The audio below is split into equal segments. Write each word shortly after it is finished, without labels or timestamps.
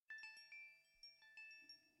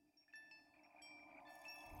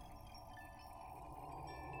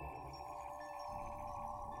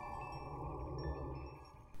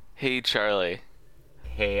Hey, Charlie.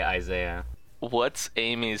 Hey, Isaiah. What's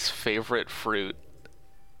Amy's favorite fruit?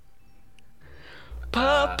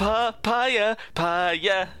 Papaya.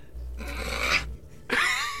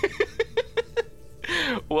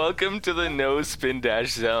 Welcome to the No Spin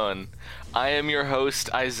Dash Zone. I am your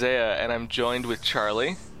host, Isaiah, and I'm joined with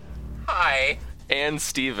Charlie. Hi. And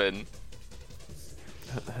Steven.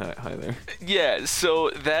 Hi there. Yeah,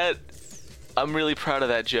 so I'm really proud of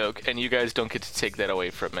that joke, and you guys don't get to take that away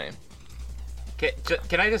from me.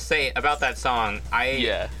 Can I just say about that song?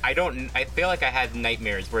 I feel like I had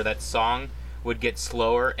nightmares where that song would get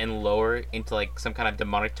slower and lower into like some kind of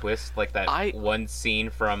demonic twist, like that one scene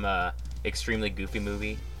from a extremely goofy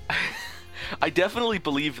movie. I definitely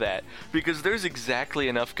believe that, because there's exactly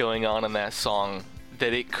enough going on in that song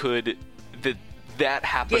that it could that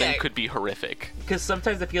happening could be horrific. Because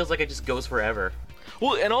sometimes it feels like it just goes forever.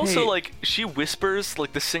 Well, and also, like, she whispers,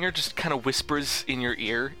 like, the singer just kind of whispers in your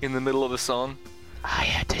ear in the middle of the song. I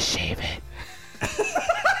had to shave it.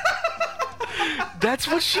 That's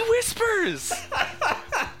what she whispers!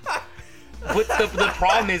 But the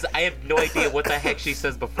problem is, I have no idea what the heck she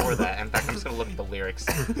says before that. In fact, I'm just going to look at the lyrics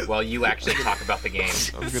while you actually talk about the game.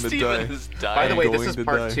 I'm going to die. By the way, this is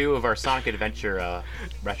part 2 of our Sonic Adventure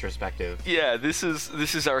retrospective. Yeah, this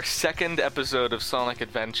is our second episode of Sonic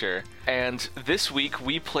Adventure. And this week,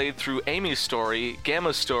 we played through Amy's story,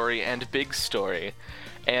 Gamma's story, and Big's story.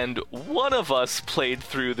 And one of us played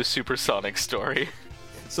through the Supersonic story.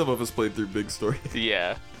 Some of us played through Big Story.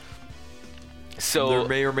 Yeah. So there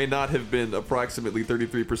may or may not have been approximately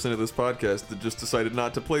 33% of this podcast that just decided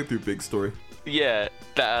not to play through Big Story. Yeah,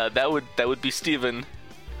 that would be Steven.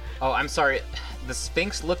 Oh, I'm sorry. The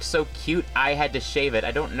Sphinx looked so cute. I had to shave it.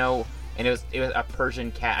 I don't know, and it was a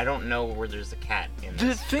Persian cat. I don't know where there's a cat in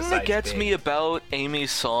this. The thing that gets me about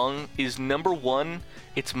Amy's song is, number one,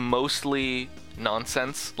 it's mostly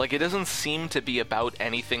nonsense. Like, it doesn't seem to be about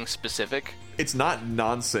anything specific. It's not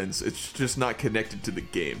nonsense, it's just not connected to the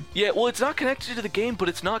game. Yeah, well, it's not connected to the game, but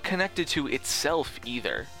it's not connected to itself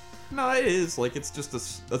either. No, it is. Like, it's just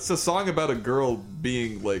it's a song about a girl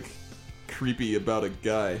being, like, creepy about a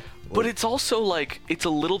guy. Like, but it's also, like, it's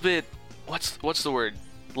a little bit, what's the word?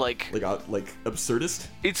 Like absurdist?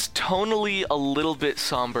 It's tonally a little bit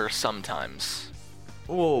somber sometimes.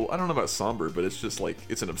 Well, I don't know about somber, but it's just like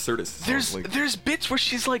it's an absurdist song. There's bits where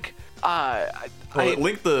she's like,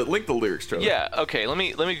 link the lyrics, Charlie. Yeah, okay. Let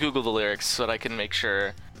me Google the lyrics so that I can make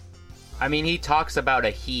sure. I mean, he talks about a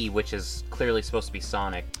he, which is clearly supposed to be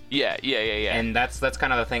Sonic. Yeah. And that's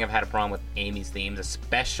kind of the thing I've had a problem with Amy's themes,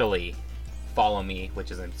 especially "Follow Me,"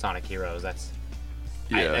 which is in Sonic Heroes. That's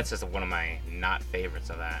just one of my not favorites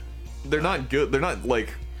of that. They're not good. They're not like.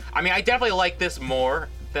 I mean, I definitely like this more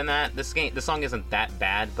than that. The song isn't that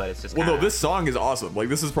bad, but it's just no, this song is awesome. Like,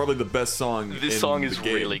 this is probably the best song. This song is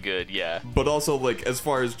really good, yeah. But also, like, as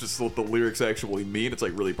far as just what the lyrics actually mean, it's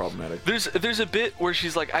like really problematic. There's a bit where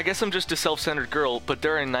she's like, I guess I'm just a self-centered girl, but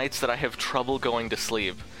there are nights that I have trouble going to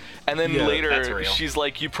sleep. And then later she's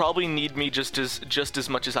like, you probably need me just as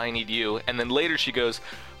much as I need you. And then later she goes,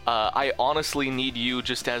 I honestly need you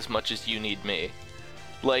just as much as you need me.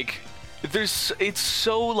 Like, it's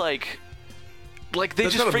so like they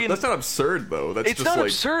that's just not freaking. That's not absurd though. That's it's just not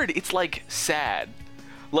like, absurd. It's like sad.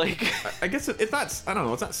 Like I guess it's not. I don't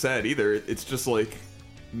know. It's not sad either. It's just like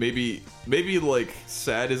maybe like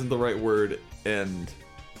sad isn't the right word, and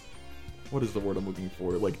what is the word I'm looking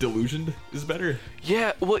for? Like delusioned is better.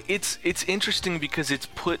 Yeah. Well, it's interesting because it's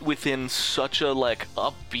put within such a like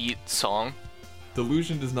upbeat song.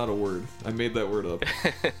 Delusioned is not a word. I made that word up.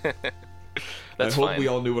 That's I hope fine. we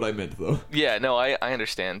all knew what I meant though. Yeah. No, I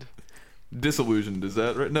understand. Disillusioned, is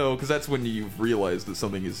that right? No, because that's when you've realized that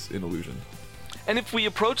something is an illusion. And if we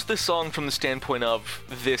approach this song from the standpoint of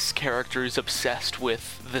this character is obsessed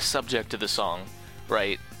with the subject of the song,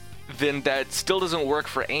 right, then that still doesn't work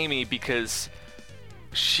for Amy because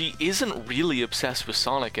she isn't really obsessed with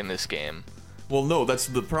Sonic in this game. Well, no, that's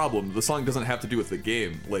the problem. The song doesn't have to do with the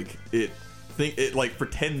game. Like, it like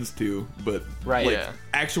pretends to, but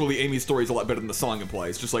actually Amy's story is a lot better than the song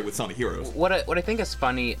implies, just like with Sonic Heroes. What I think is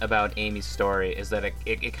funny about Amy's story is that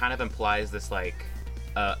it kind of implies this like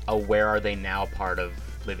a where are they now part of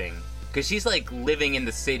living, because she's like living in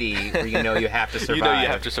the city where you have to survive. You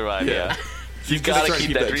have to survive, yeah. You've got to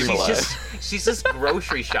keep that dream alive. She's just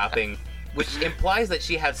grocery shopping, which implies that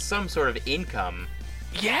she has some sort of income.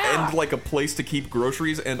 Yeah. And like a place to keep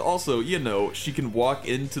groceries, and also, she can walk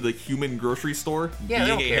into the human grocery store being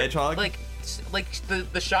a hedgehog. Like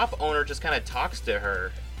the shop owner just kind of talks to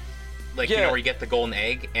her, like where you get the golden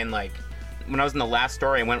egg, and like when I was in the last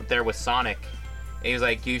story, I went there with Sonic, and he was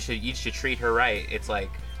like, you should treat her right. It's like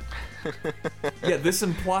Yeah, this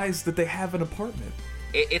implies that they have an apartment.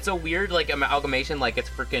 It's a weird, like, amalgamation, like it's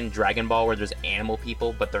freaking Dragon Ball where there's animal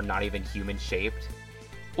people, but they're not even human-shaped.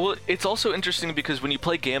 Well, it's also interesting because when you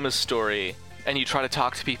play Gamma's story and you try to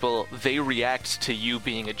talk to people, they react to you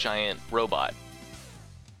being a giant robot.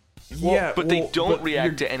 Yeah, but they don't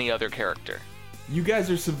react to any other character. You guys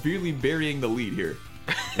are severely burying the lead here.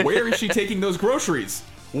 Where is she taking those groceries?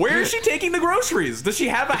 Where is she taking the groceries? Does she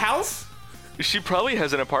have a house? She probably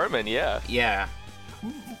has an apartment, yeah. Yeah.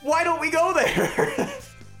 Why don't we go there?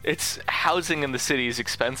 It's housing in the city is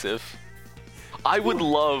expensive. I would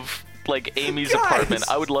love, like, Amy's apartment.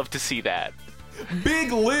 I would love to see that.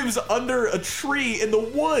 Big lives under a tree in the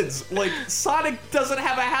woods. Like, Sonic doesn't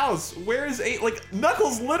have a house. Where is like,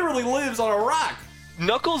 Knuckles literally lives on a rock.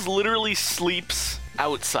 Knuckles literally sleeps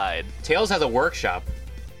outside. Tails has a workshop.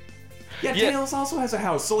 Yeah, Tails also has a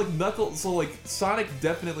house. So like Sonic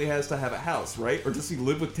definitely has to have a house, right? Or does he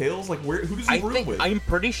live with Tails? Like, who does he room with? I'm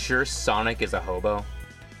pretty sure Sonic is a hobo.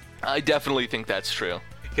 I definitely think that's true.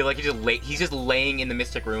 He's just laying in the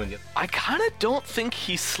Mystic Ruins. I kind of don't think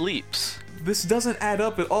he sleeps. This doesn't add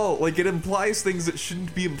up at all. Like, it implies things that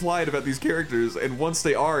shouldn't be implied about these characters, and once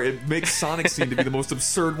they are, it makes Sonic seem to be the most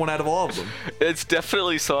absurd one out of all of them. It's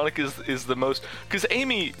definitely Sonic is the most... Because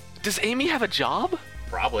does Amy have a job?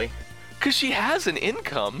 Probably. Because she has an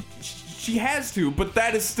income. She has to, but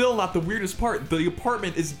that is still not the weirdest part. The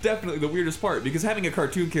apartment is definitely the weirdest part, because having a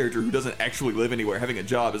cartoon character who doesn't actually live anywhere, having a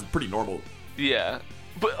job, is pretty normal. Yeah.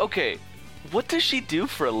 But, okay, what does she do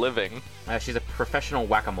for a living? She's a professional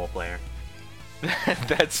whack-a-mole player.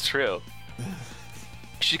 That's true.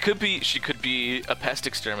 She could be a pest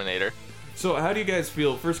exterminator. So how do you guys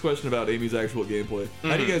feel? First question about Amy's actual gameplay.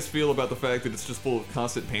 How do you guys feel about the fact that it's just full of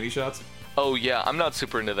constant panty shots? Oh yeah, I'm not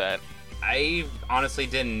super into that. I honestly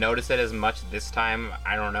didn't notice it as much this time.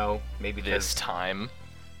 I don't know, maybe this time.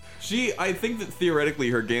 I think that theoretically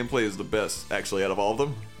her gameplay is the best, actually, out of all of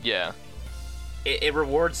them. Yeah. It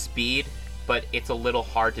rewards speed, but it's a little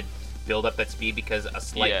hard to build up that speed because a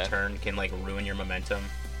slight turn can like ruin your momentum.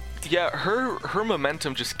 Yeah, her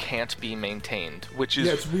momentum just can't be maintained, which is...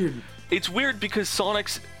 Yeah, it's weird. It's weird because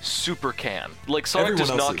Sonic's super can. Like, Sonic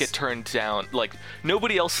does not get turned down. Like,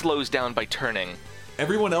 nobody else slows down by turning.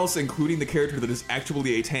 Everyone else, including the character that is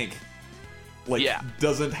actually a tank, like,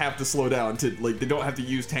 doesn't have to slow down to, like, they don't have to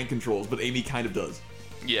use tank controls, but Amy kind of does.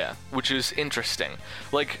 Yeah, which is interesting.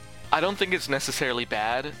 Like, I don't think it's necessarily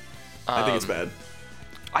bad. I think it's bad.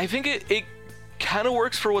 I think it kind of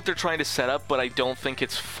works for what they're trying to set up, but I don't think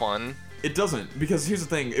it's fun. It doesn't, because here's the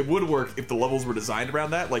thing, it would work if the levels were designed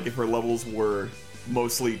around that, like if her levels were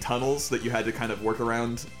mostly tunnels that you had to kind of work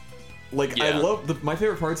around. Like, I love, my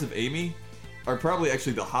favorite parts of Amy are probably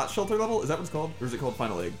actually the Hot Shelter level, is that what it's called? Or is it called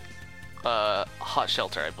Final Egg? Hot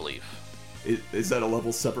Shelter, I believe. Is that a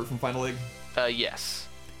level separate from Final Egg? Yes.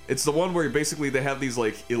 It's the one where basically they have these,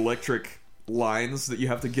 like, electric lines that you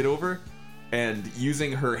have to get over, and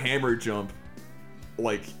using her hammer jump,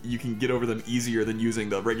 like, you can get over them easier than using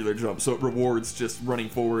the regular jump, so it rewards just running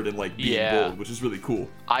forward and, like, being bold, which is really cool.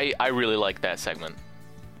 I really like that segment.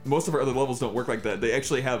 Most of our other levels don't work like that. They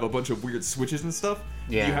actually have a bunch of weird switches and stuff.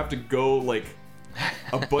 Yeah. You have to go, like,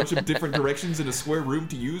 a bunch of different directions in a square room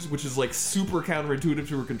to use, which is, like, super counterintuitive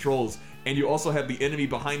to her controls. And you also have the enemy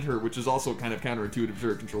behind her, which is also kind of counterintuitive to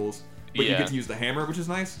her controls. But you get to use the hammer, which is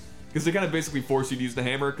nice. Because they kind of basically force you to use the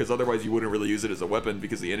hammer, because otherwise you wouldn't really use it as a weapon,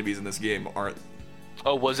 because the enemies in this game aren't...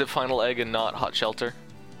 Oh, was it Final Egg and not Hot Shelter?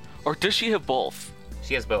 Or does she have both?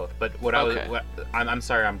 She has both, but I'm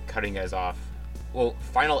sorry I'm cutting you guys off. Well,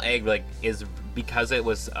 Final Egg, like, is because it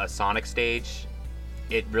was a Sonic stage,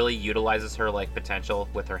 it really utilizes her, like, potential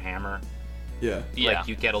with her hammer. Yeah. Like,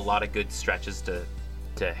 you get a lot of good stretches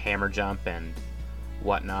to hammer jump and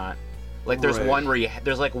whatnot. Like, there's one where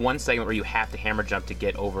there's like one segment where you have to hammer jump to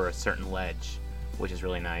get over a certain ledge, which is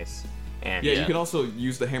really nice. And you can also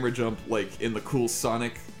use the hammer jump, like, in the cool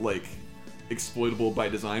Sonic, like, exploitable by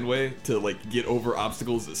design way to, like, get over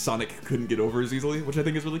obstacles that Sonic couldn't get over as easily, which I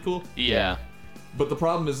think is really cool. Yeah. But the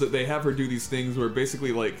problem is that they have her do these things where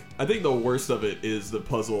basically, like, I think the worst of it is the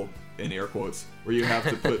puzzle, in air quotes, where you have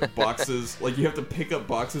to put boxes, like, you have to pick up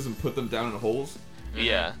boxes and put them down in holes.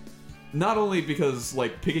 Yeah. Not only because,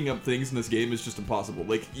 like, picking up things in this game is just impossible.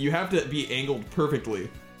 Like, you have to be angled perfectly,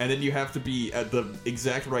 and then you have to be at the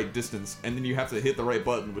exact right distance, and then you have to hit the right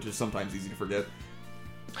button, which is sometimes easy to forget.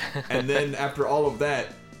 And then after all of that,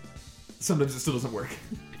 sometimes it still doesn't work.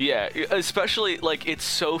 Yeah, especially, like, it's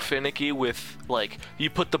so finicky with, like, you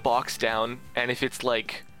put the box down, and if it's,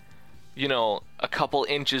 like, you know, a couple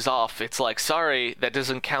inches off, it's like, sorry, that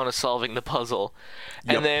doesn't count as solving the puzzle.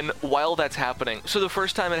 Yep. And then, while that's happening, so the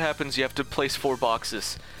first time it happens, you have to place 4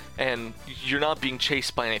 boxes. and you're not being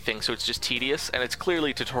chased by anything, so it's just tedious, and it's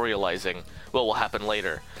clearly tutorializing what will happen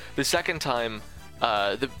later. The second time,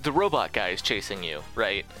 the robot guy is chasing you,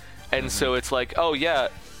 right? And so it's like, oh yeah,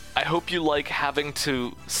 I hope you like having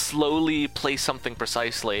to slowly place something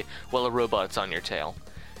precisely while a robot's on your tail.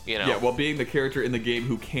 You know? Yeah, while being the character in the game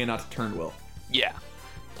who cannot turn well. Yeah.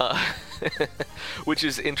 Which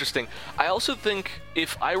is interesting. I also think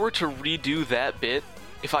if I were to redo that bit,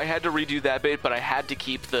 if I had to redo that bit, but I had to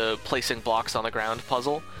keep the placing blocks on the ground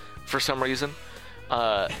puzzle for some reason,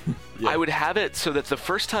 I would have it so that the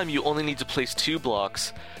first time you only need to place 2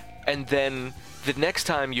 blocks, and then the next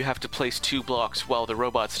time you have to place 2 blocks while the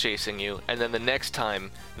robot's chasing you, and then the next time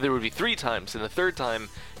there would be 3 times, and the third time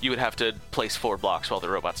you would have to place 4 blocks while the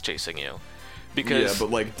robot's chasing you. Because yeah, but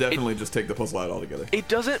like definitely just take the puzzle out altogether. It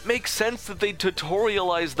doesn't make sense that they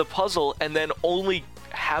tutorialize the puzzle and then only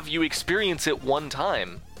have you experience it one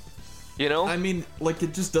time. You know? I mean, like,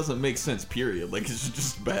 it just doesn't make sense, period. Like, it's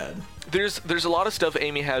just bad. There's a lot of stuff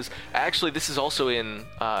Amy has. Actually, this is also in,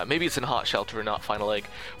 maybe it's in Hot Shelter, not Final Egg,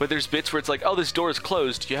 but there's bits where it's like, oh, this door is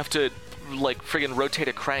closed. You have to, like, friggin' rotate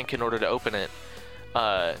a crank in order to open it.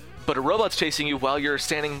 But a robot's chasing you while you're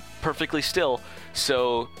standing perfectly still,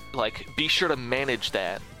 so, like, be sure to manage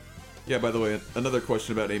that. Yeah, by the way, another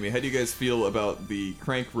question about Amy. How do you guys feel about the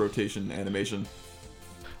crank rotation animation?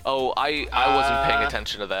 Oh, I wasn't paying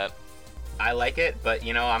attention to that. I like it, but,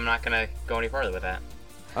 you know, I'm not gonna go any further with that.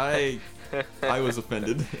 I was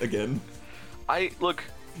offended, again. Look...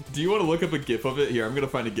 Do you want to look up a GIF of it? Here, I'm gonna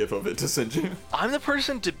find a GIF of it to send you. I'm the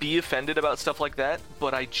person to be offended about stuff like that,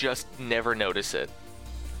 but I just never notice it.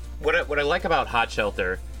 What I like about Hot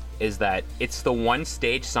Shelter is that it's the one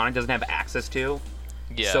stage Sonic doesn't have access to.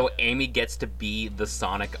 Yeah. So Amy gets to be the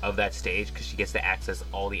Sonic of that stage because she gets to access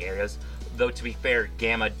all the areas. Though, to be fair,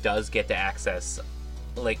 Gamma does get to access...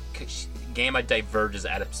 Like, Gamma diverges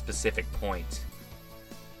at a specific point.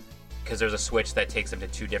 Because there's a switch that takes them to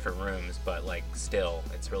 2 different rooms, but, like, still,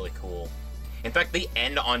 it's really cool. In fact, they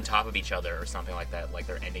end on top of each other or something like that, like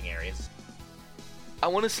they're ending areas. I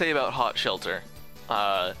want to say about Hot Shelter...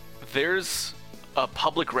 there's a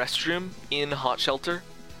public restroom in Hot Shelter,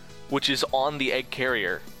 which is on the egg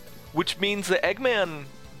carrier, which means that Eggman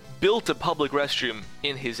built a public restroom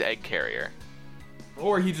in his egg carrier.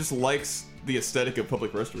 Or he just likes the aesthetic of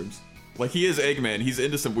public restrooms. Like, he is Eggman, he's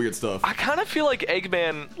into some weird stuff. I kind of feel like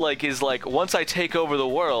Eggman, like, is like, once I take over the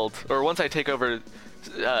world, or once I take over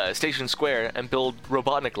Station Square and build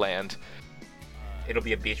Robotnik Land... It'll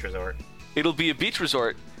be a beach resort. It'll be a beach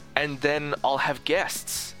resort, and then I'll have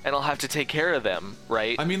guests, and I'll have to take care of them,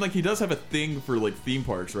 right? I mean, like, he does have a thing for, like, theme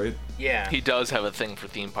parks, right? Yeah. He does have a thing for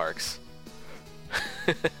theme parks.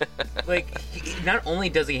 Like, not only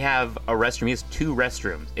does he have a restroom, he has 2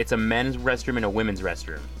 restrooms. It's a men's restroom and a women's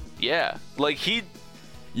restroom. Yeah, like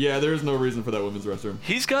Yeah, there's no reason for that women's restroom.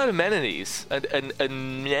 He's got amenities.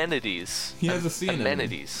 Amenities. He has a scene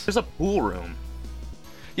amenities. There's a pool room.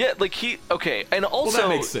 Yeah, like okay, and also... Well,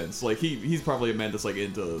 that makes sense. Like, he's probably a man that's, like,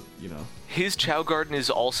 into, you know... His Chow Garden is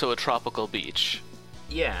also a tropical beach.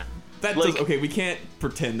 Yeah. That like, we can't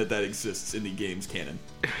pretend that exists in the game's canon.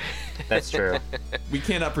 That's true. We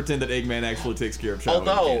cannot pretend that Eggman actually takes care of Chow in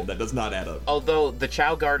the canon. That does not add up. Although, the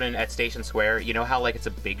Chow Garden at Station Square, you know how, like, it's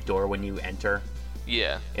a big door when you enter?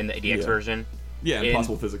 Yeah. In the DX version? Yeah,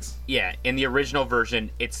 Impossible Physics. Yeah, in the original version,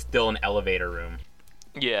 it's still an elevator room.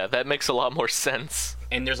 Yeah, that makes a lot more sense.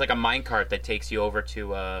 And there's, like, a minecart that takes you over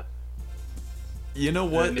to, you know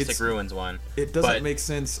what? The Mystic Ruins one. It doesn't make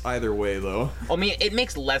sense either way, though. I mean, it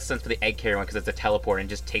makes less sense for the egg carrier one because it's a teleport and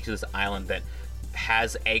just takes you to this island that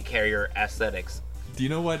has egg carrier aesthetics. Do you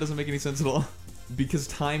know why it doesn't make any sense at all? Because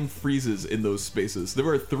time freezes in those spaces. There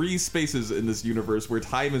are 3 spaces in this universe where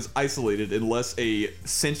time is isolated unless a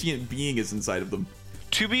sentient being is inside of them.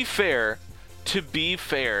 To be fair,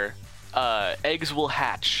 eggs will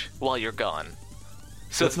hatch while you're gone.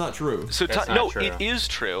 So that's not true. So true. It is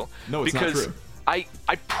true. No, it's not true. I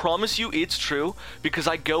promise you it's true because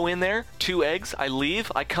I go in there, 2 eggs, I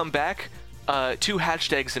leave, I come back, 2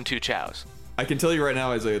 hatched eggs and 2 chows. I can tell you right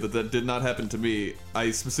now, Isaiah, that did not happen to me.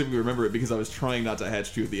 I specifically remember it because I was trying not to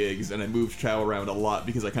hatch 2 of the eggs, and I moved Chow around a lot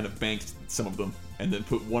because I kind of banked some of them, and then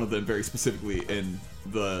put one of them very specifically in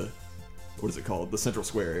the, what is it called, the Central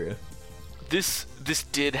Square area. This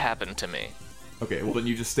did happen to me. Okay, well then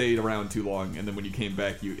you just stayed around too long, and then when you came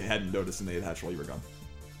back, you hadn't noticed, and they had hatched while you were gone.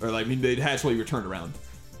 Or, like, I mean, they'd hatched while you were turned around.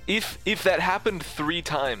 If that happened 3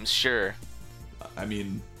 times, sure. I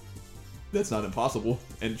mean, that's not impossible.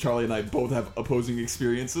 And Charlie and I both have opposing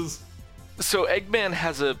experiences. So Eggman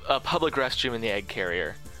has a public restroom in the egg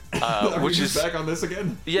carrier. which is back on this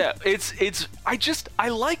again. Yeah, I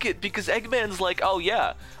like it because Eggman's like, oh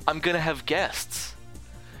yeah, I'm gonna have guests.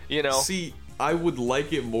 You know. See, I would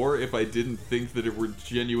like it more if I didn't think that it were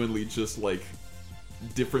genuinely just like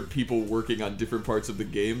different people working on different parts of the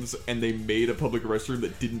games, and they made a public restroom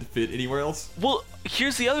that didn't fit anywhere else. Well,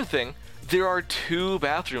 here's the other thing: there are 2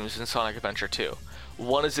 bathrooms in Sonic Adventure 2.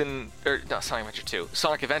 One is in, not Sonic Adventure 2,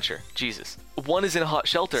 Sonic Adventure. Jesus. One is in Hot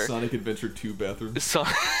Shelter. Sonic Adventure 2 bathroom.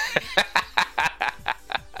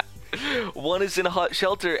 One is in Hot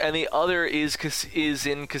Shelter, and the other is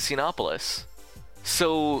in Casinopolis.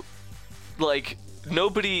 So, like,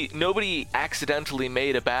 nobody accidentally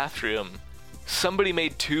made a bathroom. Somebody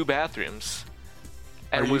made 2 bathrooms.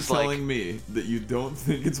 And Are you telling me that you don't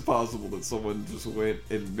think it's possible that someone just went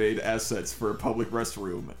and made assets for a public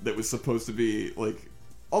restroom that was supposed to be, like...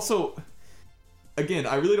 Also, again,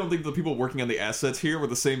 I really don't think the people working on the assets here were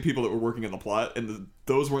the same people that were working on the plot, and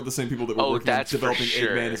those weren't the same people that were working on developing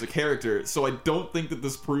Eggman as a character. So I don't think that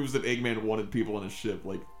this proves that Eggman wanted people on his ship.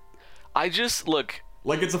 Like,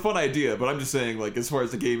 Like, it's a fun idea, but I'm just saying, like, as far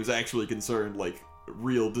as the game is actually concerned, like,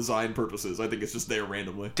 real design purposes, I think it's just there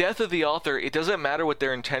randomly. Death of the author, it doesn't matter what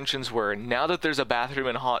their intentions were. Now that there's a bathroom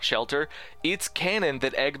in Hot Shelter, it's canon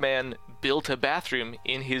that Eggman built a bathroom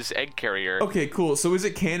in his egg carrier. Okay, cool. So is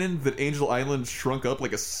it canon that Angel Island shrunk up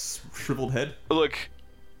like a shriveled head? Look...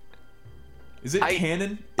 Is it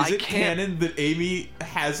canon? Is it canon that Amy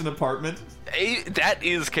has an apartment? That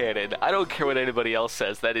is canon. I don't care what anybody else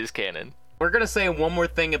says. That is canon. We're gonna say one more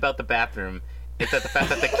thing about the bathroom. Is that the fact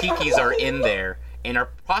that the Kikis are in there and are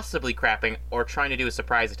possibly crapping or trying to do a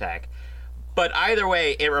surprise attack. But either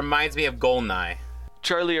way, it reminds me of GoldenEye.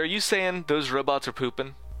 Charlie, are you saying those robots are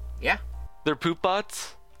pooping? Yeah. They're poop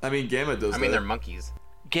bots? I mean, Gamma does that. I mean, they're monkeys.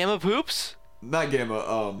 Gamma poops? Not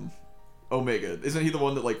Gamma, Omega. Isn't he the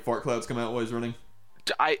one that, like, fart clouds come out while he's running?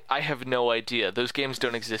 I have no idea. Those games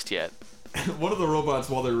don't exist yet. One of the robots,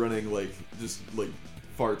 while they're running, like, just, like,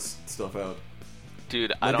 farts stuff out.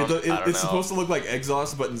 Dude, I don't know. It's supposed to look like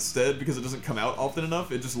exhaust, but instead, because it doesn't come out often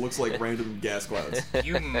enough, it just looks like random gas clouds.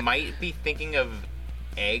 You might be thinking of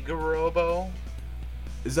Egg Robo?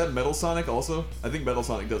 Is that Metal Sonic also? I think Metal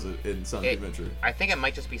Sonic does it in Sonic Adventure. I think it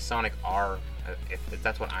might just be Sonic R, if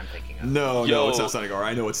that's what I'm thinking of. No, it's not Sonic R.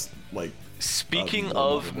 I know it's, like... Speaking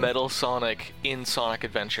of Metal Sonic in Sonic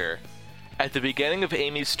Adventure, at the beginning of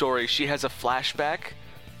Amy's story, she has a flashback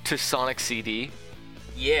to Sonic CD.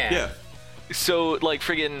 Yeah. So, like,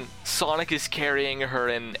 friggin' Sonic is carrying her,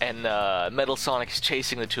 and Metal Sonic is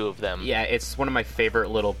chasing the 2 of them. Yeah, it's one of my favorite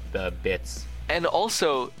little bits. And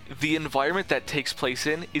also, the environment that takes place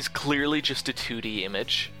in is clearly just a 2D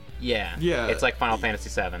image. Yeah. It's like Final Fantasy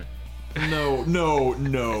VII. No.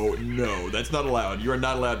 That's not allowed. You are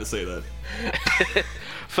not allowed to say that.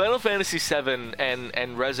 Final Fantasy VII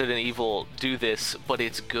and Resident Evil do this, but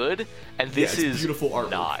it's good, and this is beautiful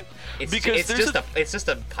artwork. Not. It's just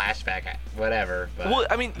a flashback, whatever. But. Well,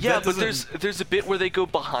 I mean, yeah, but there's a bit where they go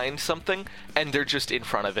behind something, and they're just in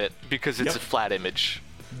front of it because it's a flat image.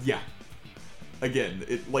 Yeah. Again,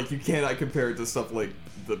 you cannot compare it to stuff like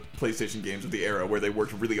the PlayStation games of the era where they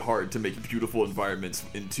worked really hard to make beautiful environments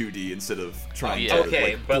in 2D instead of trying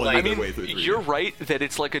to blend their way through 3D. You're right that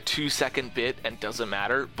it's like a 2-second bit and doesn't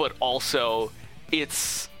matter, but also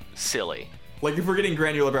it's silly. Like, if we're getting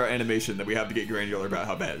granular about animation, then we have to get granular about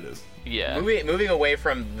how bad it is. Yeah. Moving away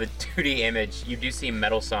from the 2D image, you do see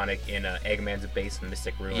Metal Sonic in Eggman's base in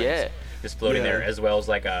Mystic Ruins. Yeah. Just floating there, as well as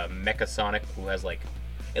like a Mecha Sonic who has like...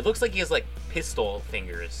 It looks like he has like pistol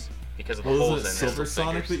fingers because of the holes in his Silver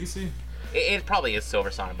Sonic that you see? It probably is Silver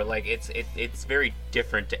Sonic, but like it's very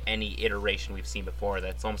different to any iteration we've seen before.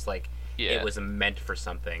 That's almost like it was meant for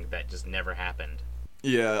something that just never happened.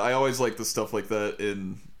 Yeah, I always like the stuff like that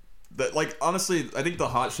in that. Like, honestly, I think the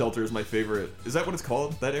Hot Shelter is my favorite. Is that what it's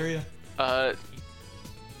called? That area?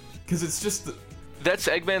 Because it's just. That's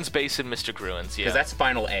Eggman's base in Mystic Ruins, yeah. Because that's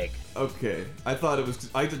Final Egg. Okay. I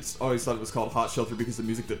just always thought it was called Hot Shelter because the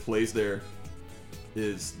music that plays there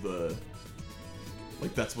is the...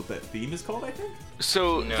 Like, that's what that theme is called, I think?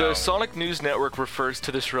 So, the Sonic News Network refers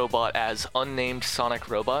to this robot as Unnamed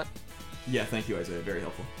Sonic Robot. Yeah, thank you, Isaiah. Very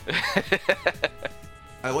helpful.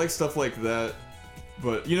 I like stuff like that,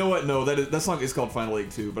 but you know what? No, that song is called Final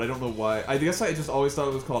Egg too, but I don't know why. I guess I just always thought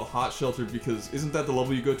it was called Hot Shelter because isn't that the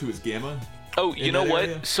level you go to as Gamma? Oh, you know what?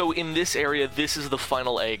 Area? So in this area, this is the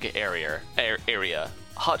Final Egg area.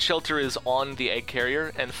 Hot Shelter is on the egg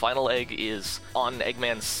carrier, and Final Egg is on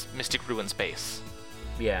Eggman's Mystic Ruins base.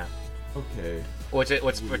 Yeah. Okay. Which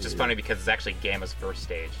is funny because it's actually Gamma's first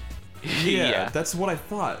stage. Yeah, that's what I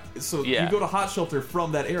thought. So you go to Hot Shelter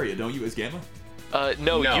from that area, don't you, as Gamma?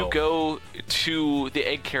 No, you go to the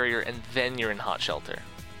egg carrier and then you're in Hot Shelter.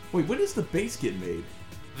 Wait, when does the base get made?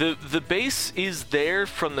 The base is there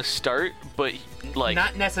from the start, but like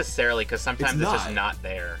not necessarily, because sometimes it's just not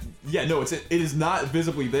there. Yeah, no, it is not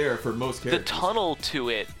visibly there for most characters. The tunnel to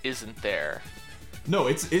it isn't there. No,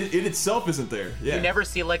 it itself isn't there. Yeah. You never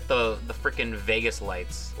see like the freaking Vegas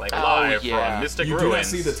lights, like live from Mystic Ruins. You do not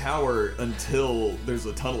see the tower until there's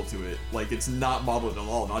a tunnel to it. Like it's not modeled at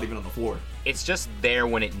all, not even on the floor. It's just there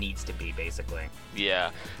when it needs to be, basically. Yeah.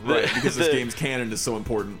 Right, because this game's canon is so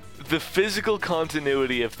important. The physical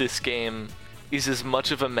continuity of this game is as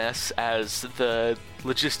much of a mess as the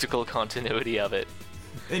logistical continuity of it.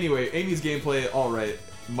 Anyway, Amy's gameplay, alright,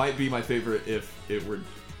 might be my favorite if it were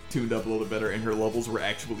tuned up a little bit better and her levels were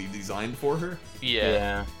actually designed for her.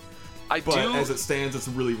 Yeah. But as it stands, it's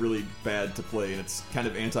really, really bad to play, and it's kind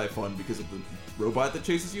of anti-fun because of the robot that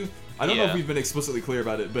chases you. I don't know if we've been explicitly clear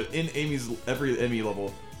about it, but in every Amy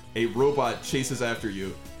level, a robot chases after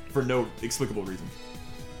you for no explicable reason.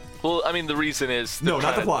 Well, I mean, the reason is... No,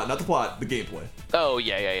 not the plot, the gameplay. Oh,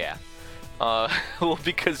 yeah. Well,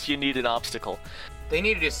 because you need an obstacle. They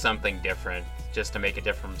need to do something different just to make it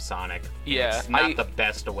different from Sonic. Yeah. It's not the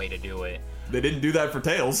best way to do it. They didn't do that for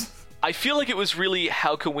Tails. I feel like it was really,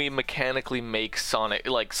 how can we mechanically make Sonic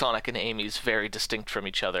and Amy's very distinct from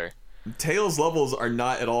each other? Tails' levels are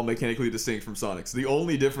not at all mechanically distinct from Sonic's. The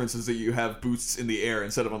only difference is that you have boosts in the air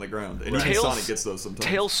instead of on the ground, and even Sonic gets those sometimes.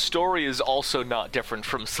 Tails' story is also not different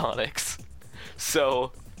from Sonic's.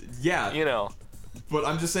 So, yeah, you know. But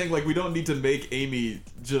I'm just saying, like, we don't need to make Amy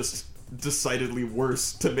just decidedly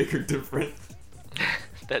worse to make her different.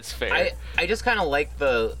 That's fair. I just kind of like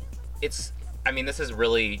I mean, this is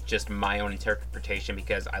really just my own interpretation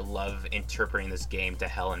because I love interpreting this game to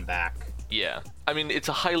hell and back. Yeah. I mean, it's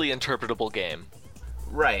a highly interpretable game.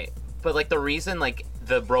 Right. But, like, the reason, like,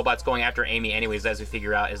 the robot's going after Amy anyways, as we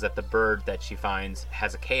figure out, is that the bird that she finds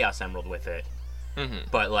has a Chaos Emerald with it. Mm-hmm.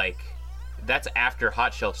 But, like, that's after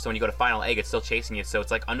Hot Shelter, so when you go to Final Egg, it's still chasing you, so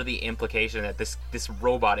it's, like, under the implication that this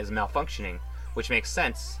robot is malfunctioning, which makes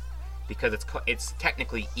sense. Because it's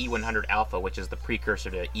technically E100 Alpha, which is the precursor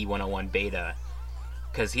to E101 Beta,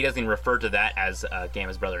 because he doesn't even refer to that as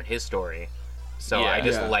Gamma's brother in his story. So I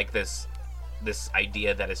just like this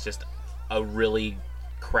idea that it's just a really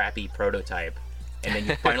crappy prototype, and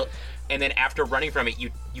then you and then after running from it,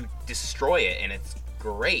 you destroy it, and it's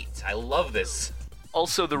great. I love this.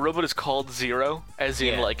 Also, the robot is called Zero, as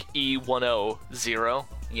in like E10.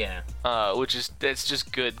 Yeah. That's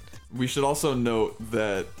just good. We should also note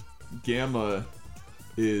that Gamma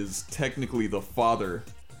is technically the father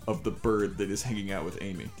of the bird that is hanging out with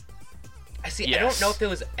Amy. I see. Yes. I don't know if it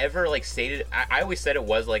was ever like stated. I always said it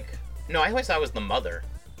was like. No, I always thought it was the mother.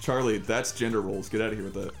 Charlie, that's gender roles. Get out of here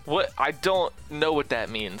with that. What? I don't know what that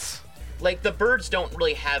means. Like, the birds don't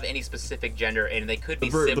really have any specific gender, and they could be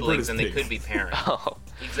siblings, and they could be parents. Oh.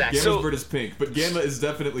 Exactly. Gamma's bird is pink, but Gamma is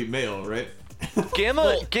definitely male, right?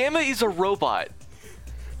 Gamma is a robot.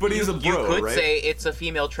 But he's a bro, You could right? say it's a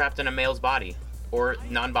female trapped in a male's body. Or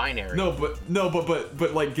non-binary.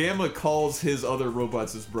 But like Gamma calls his other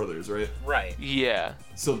robots his brothers, right? Right. Yeah.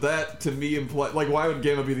 So that to me implies, like, why would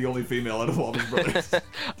Gamma be the only female out of all his brothers?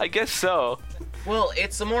 I guess so. Well,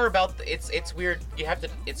 it's more about it's weird. You have to.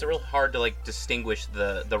 It's real hard to like distinguish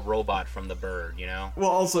the robot from the bird, you know. Well,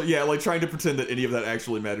 also, yeah, like trying to pretend that any of that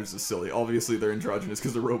actually matters is silly. Obviously, they're androgynous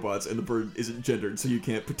because they're robots, and the bird isn't gendered, so you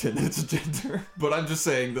can't pretend that it's a gender. But I'm just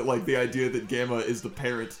saying that like the idea that Gamma is the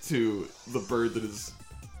parent to the bird that is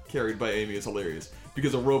carried by Amy is hilarious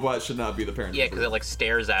because a robot should not be the parent. Yeah, because it like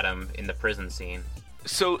stares at him in the prison scene.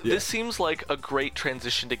 So this seems like a great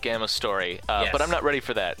transition to Gamma's story, but I'm not ready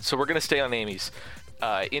for that. So we're gonna stay on Amy's.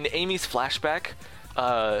 In Amy's flashback,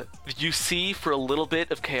 you see for a little bit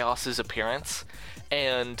of Chaos's appearance,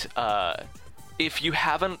 and if you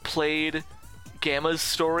haven't played Gamma's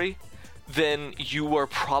story, then you are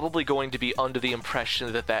probably going to be under the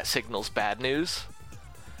impression that signals bad news.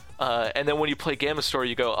 And then when you play Gamma's story,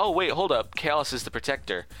 you go, oh, wait, hold up, Chaos is the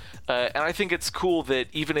protector. And I think it's cool that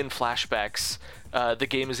even in flashbacks, the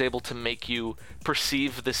game is able to make you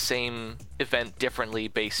perceive the same event differently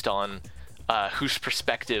based on whose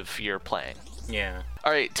perspective you're playing. Yeah.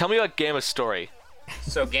 All right, tell me about Gamma's story.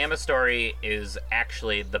 So Gamma's story is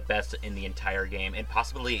actually the best in the entire game, and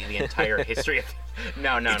possibly the entire history of...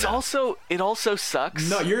 No. It also sucks.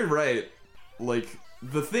 No, you're right. Like...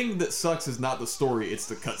 The thing that sucks is not the story, it's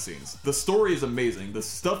the cutscenes. The story is amazing. The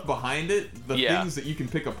stuff behind it, the things that you can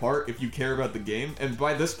pick apart if you care about the game, and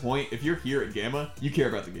by this point, if you're here at Gamma, you care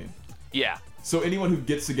about the game. Yeah. So anyone who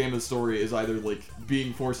gets the Gamma's story is either, like,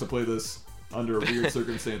 being forced to play this under weird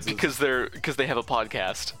circumstances. because they have a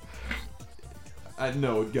podcast.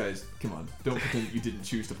 No, guys, come on. Don't pretend that you didn't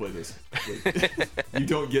choose to play this. Like, you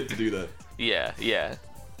don't get to do that. Yeah.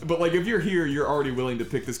 But, like, if you're here, you're already willing to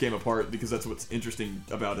pick this game apart because that's what's interesting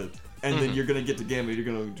about it. And then you're going to get to Gamma, you're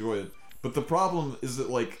going to enjoy it. But the problem is that,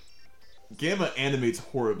 like, Gamma animates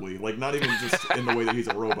horribly. Like, not even just in the way that he's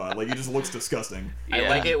a robot. Like, he just looks disgusting. Yeah. I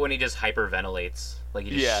like it when he just hyperventilates. Like,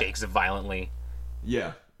 he just shakes violently.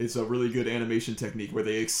 Yeah, it's a really good animation technique where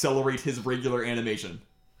they accelerate his regular animation.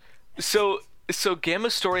 So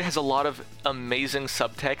Gamma's story has a lot of amazing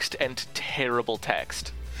subtext and terrible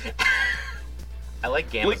text. I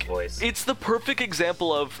like Gamma's voice. It's the perfect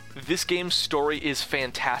example of this game's story is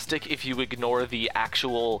fantastic if you ignore the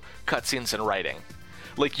actual cutscenes and writing.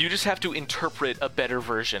 Like, you just have to interpret a better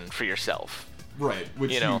version for yourself. Right,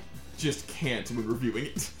 which you just can't when reviewing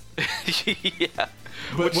it. Yeah.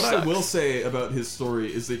 But what I will say about his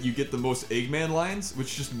story is that you get the most Eggman lines,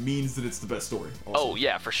 which just means that it's the best story. Also. Oh,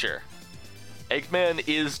 yeah, for sure. Eggman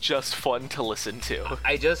is just fun to listen to.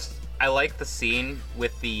 I like the scene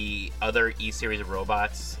with the other E-series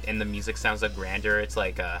robots, and the music sounds like grander. It's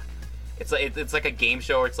like a game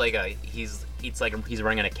show. Or it's like he's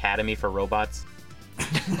running an academy for robots.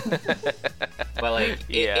 But like,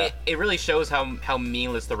 it really shows how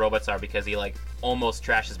meaningless the robots are, because he like almost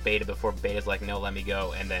trashes Beta before Beta's like, no, let me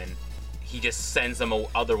go, and then he just sends them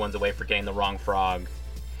other ones away for getting the wrong frog.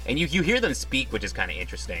 And you hear them speak, which is kind of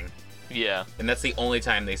interesting. Yeah. And that's the only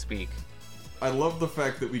time they speak. I love the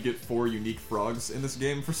fact that we get 4 unique frogs in this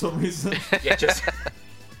game for some reason. Yeah, just...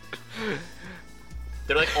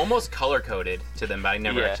 They're like almost color-coded to them, but I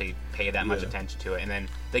never actually pay that much attention to it. And then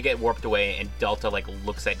they get warped away, and Delta like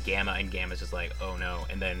looks at Gamma, and Gamma's just like, oh no.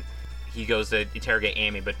 And then he goes to interrogate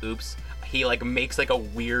Amy, but oops. He like makes like a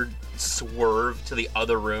weird swerve to the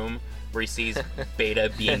other room where he sees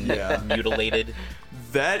Beta being mutilated.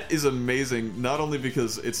 That is amazing, not only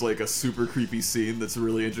because it's like a super creepy scene that's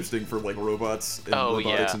really interesting for like robots and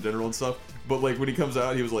robotics in general and stuff, but like when he comes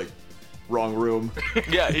out, he was like, wrong room.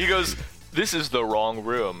 Yeah, he goes, this is the wrong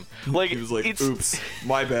room. Like, he was like, oops,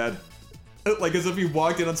 my bad. Like as if he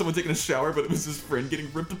walked in on someone taking a shower, but it was his friend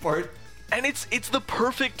getting ripped apart. And it's the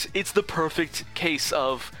perfect case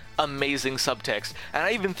of amazing subtext. And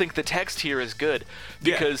I even think the text here is good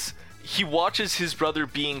because he watches his brother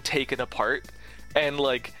being taken apart and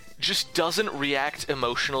like just doesn't react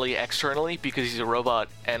emotionally externally because he's a robot,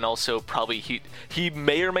 and also probably he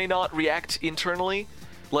may or may not react internally.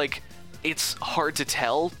 Like, it's hard to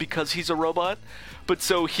tell because he's a robot. But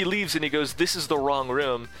so he leaves and he goes, this is the wrong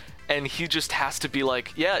room, and he just has to be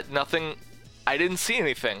like, yeah, nothing, I didn't see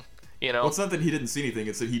anything, you know? Well, it's not that he didn't see anything,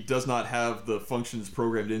 it's that he does not have the functions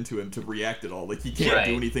programmed into him to react at all. Like, he can't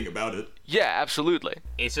do anything about it. Yeah, absolutely.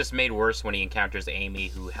 It's just made worse when he encounters Amy,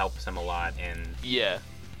 who helps him a lot, and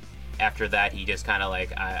after that, he just kind of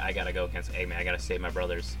like, I gotta go against Eggman, I gotta save my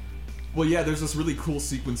brothers. Well, yeah, there's this really cool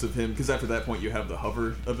sequence of him, because after that point, you have the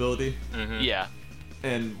hover ability. Mm-hmm. Yeah.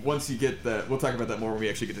 And once you get that, we'll talk about that more when we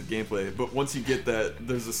actually get to the gameplay, but once you get that,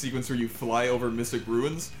 there's a sequence where you fly over Mystic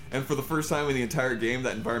Ruins, and for the first time in the entire game,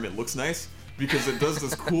 that environment looks nice, because it does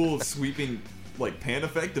this cool sweeping, like, pan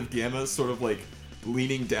effect of Gamma sort of, like,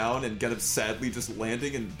 leaning down and kind of sadly just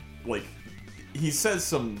landing, and, like, he says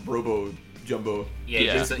some robo-jumbo.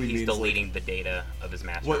 Yeah, he's deleting like, the data of his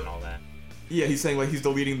master and all that. Yeah, he's saying, like, he's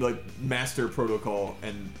deleting the master protocol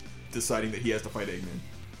and deciding that he has to fight Eggman.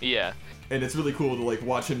 Yeah. And it's really cool to, like,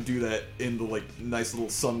 watch him do that in the, like, nice little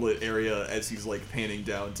sunlit area as he's, like, panning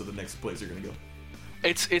down to the next place you're gonna go.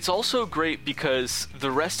 It's also great because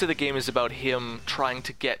the rest of the game is about him trying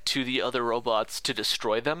to get to the other robots to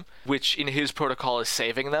destroy them, which in his protocol is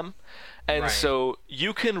saving them. And so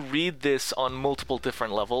you can read this on multiple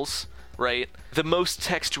different levels, right? The most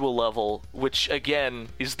textual level, which again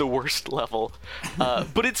is the worst level,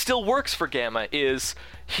 but it still works for Gamma, is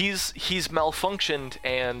he's malfunctioned,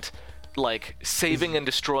 and like saving and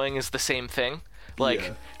destroying is the same thing.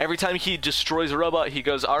 Like every time he destroys a robot, he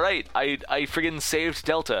goes, all right, I friggin' saved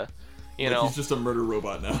Delta, you know? He's just a murder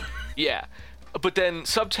robot now. Yeah, but then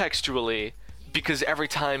subtextually, because every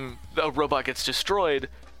time a robot gets destroyed,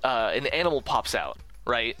 an animal pops out,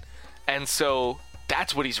 right? And so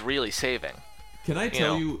that's what he's really saving. Can I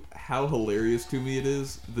tell you how hilarious to me it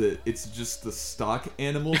is that it's just the stock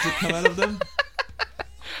animals that come out of them?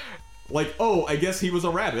 Like, oh, I guess he was a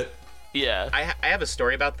rabbit. Yeah. I have a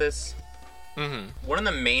story about this. Mm-hmm. One of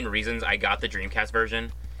the main reasons I got the Dreamcast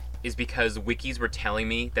version is because wikis were telling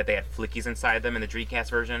me that they had flickies inside them in the Dreamcast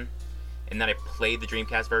version, and then I played the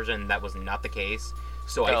Dreamcast version, and that was not the case.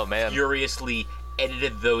 So I furiously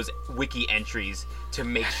edited those wiki entries to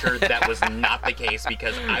make sure that was not the case,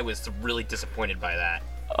 because I was really disappointed by that.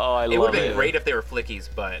 Oh, I love it. It would have been great if they were flickies,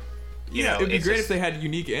 but it'd be great if they had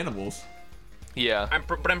unique animals. Yeah.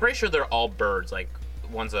 But I'm pretty sure they're all birds. Like,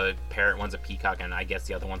 one's a parrot, one's a peacock, and I guess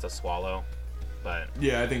the other one's a swallow. But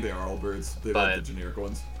yeah, I think they are all birds. They're like the generic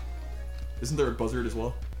ones. Isn't there a buzzard as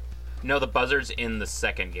well? No, the buzzard's in the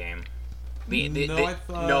second game. I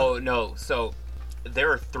thought... No. So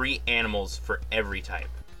there are 3 animals for every type.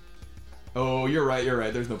 Oh, you're right.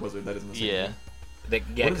 There's no buzzard. That isn't the same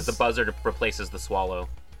game. Because the buzzard replaces the swallow.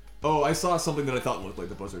 Oh, I saw something that I thought looked like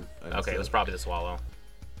the buzzard. Okay, it was probably the swallow.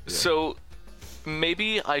 Yeah. So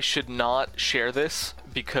maybe I should not share this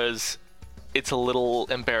because it's a little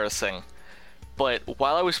embarrassing. But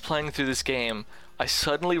while I was playing through this game, I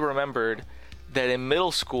suddenly remembered that in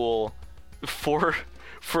middle school, for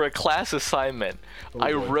a class assignment,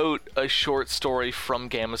 I wrote a short story from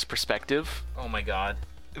Gamma's perspective. Oh my god.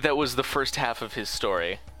 That was the first half of his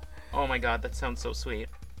story. Oh my god, that sounds so sweet.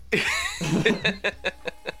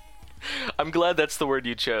 I'm glad that's the word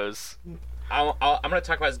you chose. I'm going to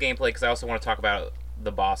talk about his gameplay because I also want to talk about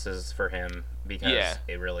the bosses for him because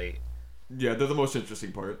it really... Yeah, they're the most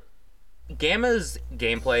interesting part. Gamma's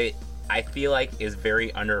gameplay, I feel like, is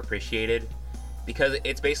very underappreciated because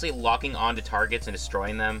it's basically locking onto targets and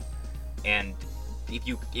destroying them, and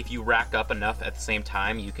if you rack up enough at the same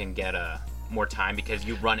time, you can get more time because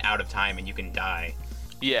you run out of time and you can die.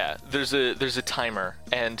 Yeah, there's a timer,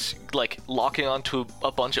 and like locking onto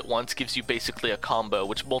a bunch at once gives you basically a combo,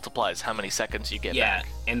 which multiplies how many seconds you get back.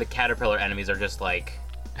 And the caterpillar enemies are just like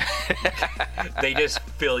they just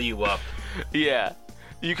fill you up. Yeah,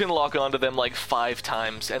 you can lock onto them like 5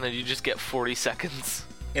 times, and then you just get 40 seconds.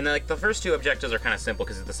 And like the first 2 objectives are kind of simple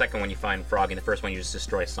because the second one you find Froggy, and the first one you just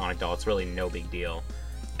destroy Sonic Doll. It's really no big deal.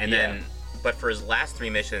 And then, but for his last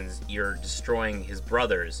 3 missions, you're destroying his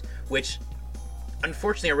brothers, which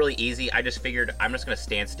unfortunately are really easy. I just figured I'm just gonna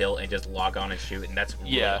stand still and just log on and shoot, and that's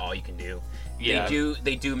really all you can do. Yeah.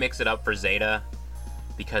 They do mix it up for Zeta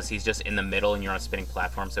because he's just in the middle and you're on a spinning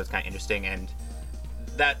platform, so it's kind of interesting. And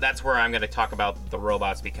that's where I'm gonna talk about the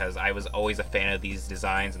robots because I was always a fan of these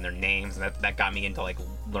designs and their names, and that got me into like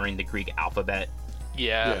learning the Greek alphabet.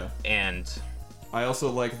 Yeah. And I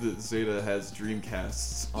also like that Zeta has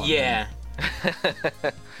Dreamcasts on him.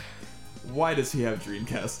 Why does he have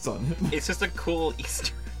Dreamcasts on him? It's just a cool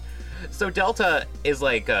Easter. So Delta is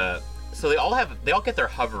like, so they all get their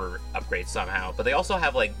hover upgrades somehow, but they also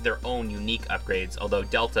have like their own unique upgrades. Although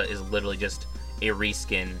Delta is literally just a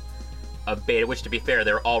reskin of Beta, which to be fair,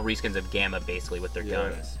 they're all reskins of Gamma basically with their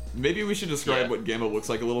guns. Maybe we should describe what Gamma looks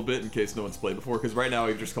like a little bit in case no one's played before, because right now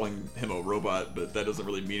we're just calling him a robot, but that doesn't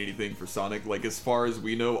really mean anything for Sonic. Like, as far as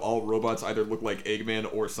we know, all robots either look like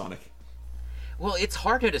Eggman or Sonic. Well, it's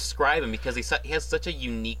hard to describe him because he has such a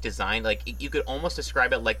unique design. Like, you could almost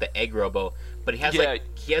describe it like the Egg Robo, but he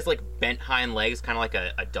has like bent hind legs, kind of like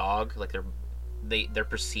a dog. Like they're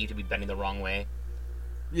perceived to be bending the wrong way.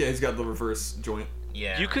 Yeah, he's got the reverse joint.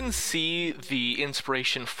 Yeah. You can see the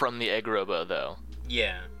inspiration from the Egg Robo though.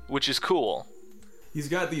 Yeah. Which is cool. He's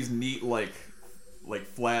got these neat like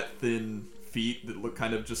flat, thin feet that look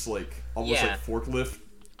kind of just like almost like forklift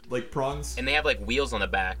like prongs. And they have like wheels on the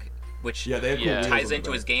back. Which ties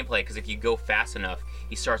into his gameplay because if you go fast enough,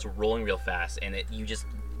 he starts rolling real fast, and you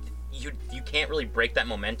can't really break that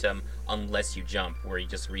momentum unless you jump, where he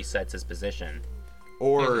just resets his position.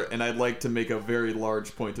 Or, and I'd like to make a very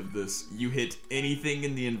large point of this, you hit anything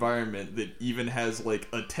in the environment that even has like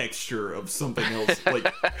a texture of something else,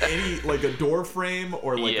 like a door frame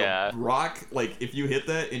or like a rock. Like if you hit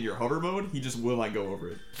that in your hover mode, he just will not go over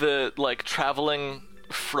it. The like traveling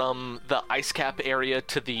from the ice cap area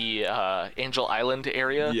to the Angel Island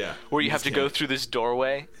area, where you have to go through this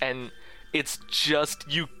doorway, and it's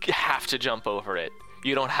just, you have to jump over it.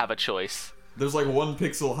 You don't have a choice. There's like 1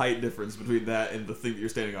 pixel height difference between that and the thing that you're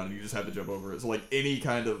standing on, and you just have to jump over it. So like any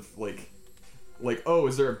kind of like oh,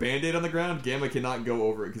 is there a band-aid on the ground? Gamma cannot go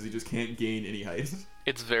over it because he just can't gain any height.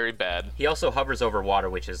 It's very bad. He also hovers over water,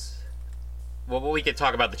 which is, well, we could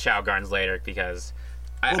talk about the Chow Garns later because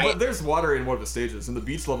but there's water in one of the stages. In the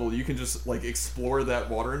beach level, you can just like explore that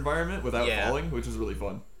water environment without falling, which is really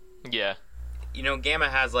fun. Yeah. You know, Gamma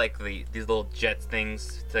has like these little jet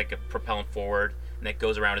things to like propel him forward, and that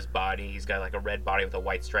goes around his body. He's got like a red body with a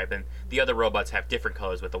white stripe, and the other robots have different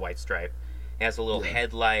colors with the white stripe. He has a little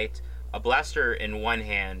headlight, a blaster in one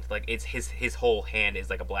hand, like it's his whole hand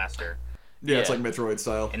is like a blaster. Yeah, it's like Metroid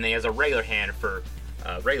style. And then he has a regular hand for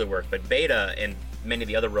regular work, but Beta and many of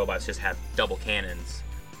the other robots just have double cannons.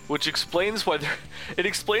 Which explains why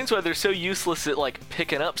they're so useless at like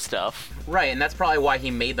picking up stuff. Right, and that's probably why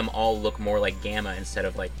he made them all look more like Gamma instead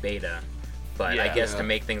of like Beta. But I guess to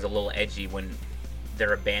make things a little edgy when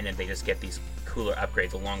they're abandoned, they just get these cooler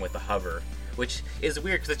upgrades along with the hover. which is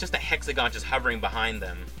weird because it's just a hexagon just hovering behind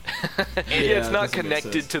them. And it's not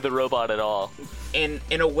connected to the robot at all. And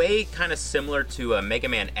in a way, kind of similar to Mega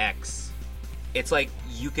Man X, it's like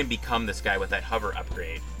you can become this guy with that hover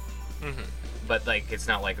upgrade. Mm-hmm. But like it's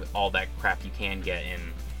not like all that crap you can get in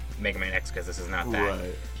Mega Man X because this is not that.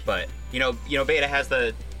 Right. But you know, Beta has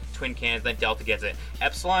the twin cannons, then Delta gets it.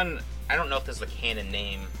 Epsilon, I don't know if this is the canon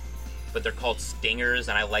name, but they're called Stingers,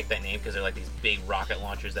 and I like that name because they're like these big rocket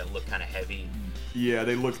launchers that look kind of heavy. Yeah,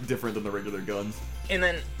 they look different than the regular guns. And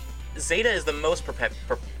then Zeta is the most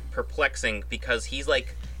perplexing because he's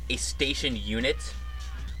like a station unit.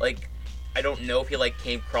 Like, I don't know if he like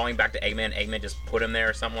came crawling back to Eggman. Eggman just put him there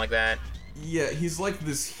or something like that. Yeah, he's like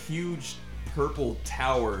this huge purple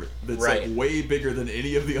tower that's right. like way bigger than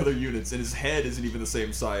any of the other units, and his head isn't even the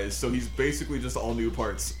same size, so he's basically just all new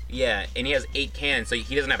parts. Yeah, and he has 8 cannons, so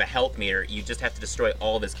he doesn't have a health meter. You just have to destroy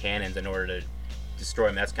all of his cannons in order to destroy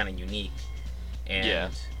him. That's kind of unique. And yeah.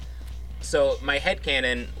 So my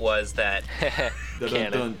headcanon was that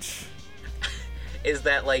is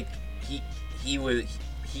that like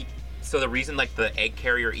so the reason like the egg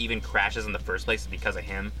carrier even crashes in the first place is because of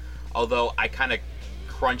him. Although I kind of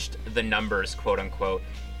crunched the numbers, quote unquote,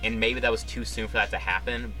 and maybe that was too soon for that to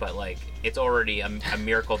happen, but like it's already a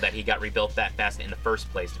miracle that he got rebuilt that fast in the first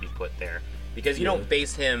place to be put there, because you don't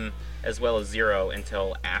base him as well as Zero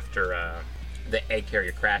until after the egg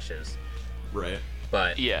carrier crashes. Right.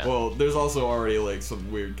 But yeah. Well, there's also already like some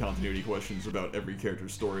weird continuity questions about every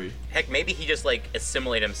character's story. Heck, maybe he just like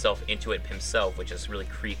assimilated himself into it himself, which is really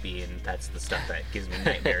creepy, and that's the stuff that gives me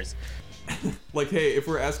nightmares. Like, hey, if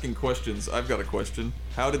we're asking questions, I've got a question.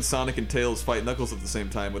 How did Sonic and Tails fight Knuckles at the same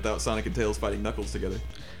time without Sonic and Tails fighting Knuckles together?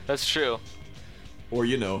 That's true. Or,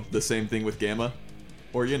 you know, the same thing with Gamma.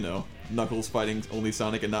 Or, you know, Knuckles fighting only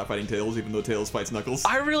Sonic and not fighting Tails, even though Tails fights Knuckles.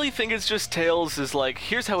 I really think it's just Tails is like,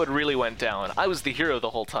 here's how it really went down. I was the hero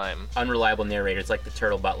the whole time. Unreliable narrator. It's like the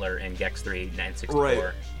Turtle Butler in Gex 3 964.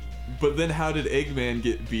 Right. But then how did Eggman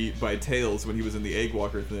get beat by Tails when he was in the Egg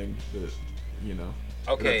Walker thing? You know.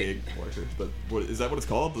 Okay. Not the Egg Walker, but what is that? What it's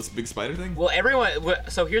called? This big spider thing? Well,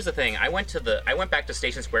 so here's the thing. I went back to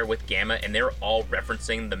Station Square with Gamma, and they're all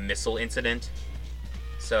referencing the missile incident.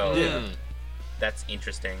 So that's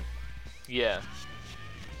interesting. Yeah.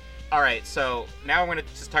 All right. So now I'm gonna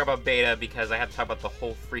just talk about Beta because I have to talk about the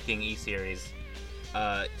whole freaking E series.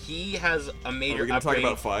 He has a major. Are we gonna talk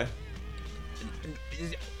about Phi?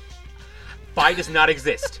 Phi does not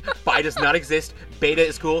exist. Phi does not exist. Beta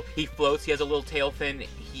is cool. He floats. He has a little tail fin.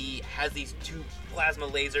 He has these 2 plasma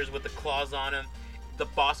lasers with the claws on him. The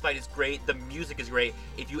boss fight is great. The music is great.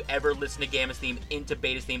 If you ever listen to Gamma's theme into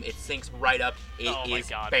Beta's theme, it syncs right up. It is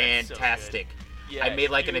fantastic. So yeah, I made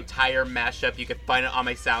like an entire mashup. You can find it on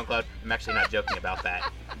my SoundCloud. I'm actually not joking about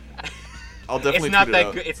that. I'll definitely it's not tweet that it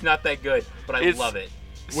out. good. It's not that good, but I love it.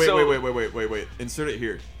 Wait. Insert it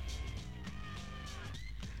here.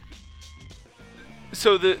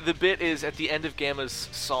 So the bit is at the end of Gamma's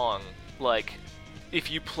song, like, if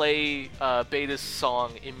you play Beta's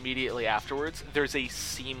song immediately afterwards, there's a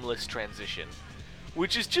seamless transition,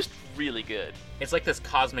 which is just really good. It's like this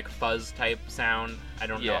cosmic fuzz type sound. I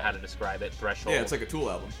don't know how to describe it. Threshold. Yeah, it's like a Tool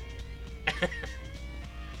album.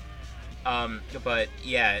 But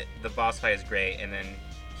yeah, the boss fight is great, and then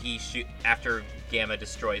after Gamma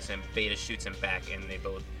destroys him, Beta shoots him back, and they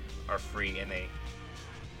both are free, and they...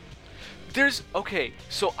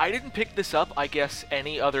 so I didn't pick this up, I guess,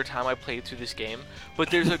 any other time I played through this game, but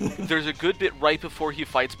there's a good bit right before he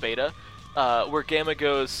fights Beta, where Gamma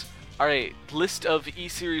goes, alright, list of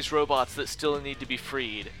E-Series robots that still need to be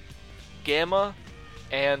freed. Gamma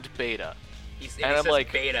and Beta. He says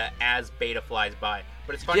like, Beta as Beta flies by.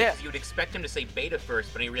 But it's funny because you would expect him to say Beta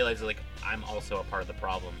first, but he realizes, like, I'm also a part of the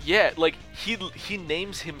problem. Yeah, like, he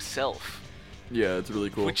names himself. Yeah, it's really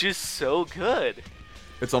cool. Which is so good.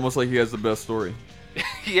 It's almost like he has the best story.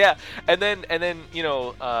 Yeah, and then you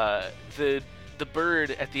know, the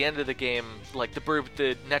bird at the end of the game, like the bird with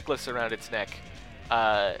the necklace around its neck,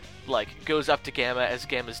 like goes up to Gamma as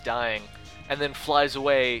Gamma's dying, and then flies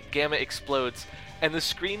away. Gamma explodes, and the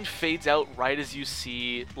screen fades out right as you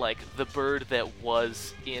see like the bird that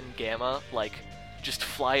was in Gamma, like just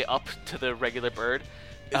fly up to the regular bird.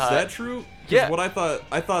 Is that true? Yeah. What I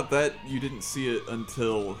thought that you didn't see it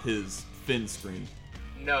until his fin screen.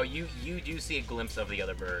 No, you do see a glimpse of the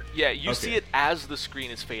other bird. Yeah, you see it as the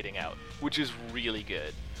screen is fading out, which is really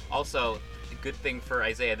good. Also, a good thing for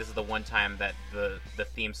Isaiah, this is the one time that the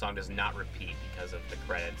theme song does not repeat because of the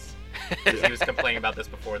credits. He was complaining about this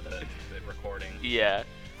before the recording. Yeah.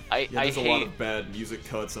 There's a lot of bad music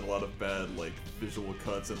cuts and a lot of bad like visual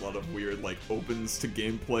cuts and a lot of weird like opens to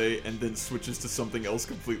gameplay and then switches to something else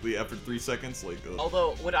completely after 3 seconds. Like,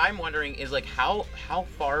 although what I'm wondering is like how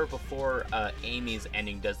far before Amy's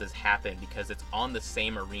ending does this happen? Because it's on the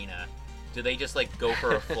same arena. Do they just like go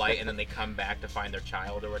for a flight and then they come back to find their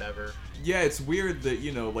child or whatever? Yeah, it's weird that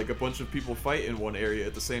like a bunch of people fight in one area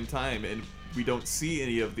at the same time and we don't see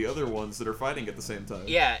any of the other ones that are fighting at the same time.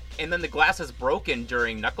 Yeah, and then the glass is broken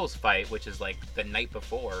during Knuckles' fight, which is like the night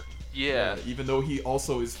before. Yeah. Even though he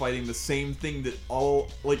also is fighting the same thing that all,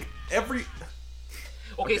 like, every...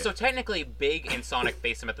 Okay, so technically Big and Sonic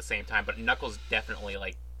face him at the same time, but Knuckles definitely,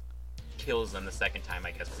 like, kills them the second time,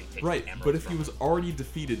 I guess, when he takes Right, the but if he was already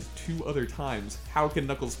defeated 2 other times, how can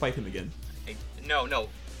Knuckles fight him again? No,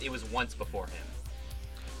 it was once before him.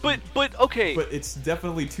 But okay. But it's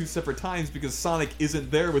definitely 2 separate times because Sonic isn't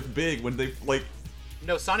there with Big when they, like...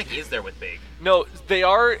 No, Sonic is there with Big. No, they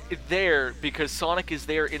are there because Sonic is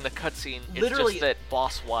there in the cutscene. It's Literally, just that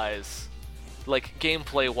boss-wise, like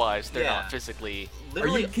gameplay-wise, they're not physically...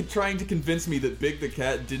 Literally, are you trying to convince me that Big the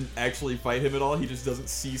Cat didn't actually fight him at all? He just doesn't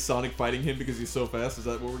see Sonic fighting him because he's so fast? Is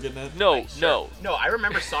that what we're getting at? No. No, I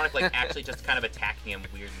remember Sonic like actually just kind of attacking him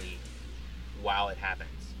weirdly while it happens.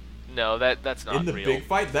 No, that's not real. In the big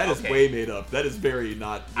fight, that is way made up. That is very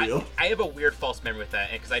not real. I have a weird false memory with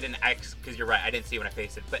that, because because you're right, I didn't see it when I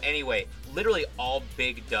faced it. But anyway, literally all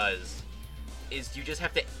Big does is you just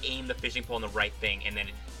have to aim the fishing pole on the right thing, and then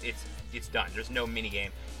it's done. There's no mini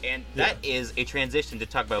game, and that is a transition to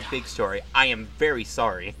talk about Big's story. I am very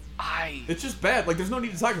sorry. It's just bad. Like, there's no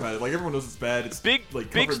need to talk about it. Like, everyone knows it's bad. It's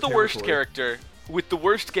Big's the worst character with the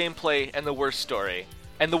worst gameplay and the worst story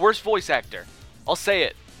and the worst voice actor. I'll say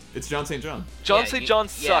it. It's John St. John. John St. John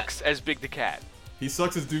sucks as Big the Cat. He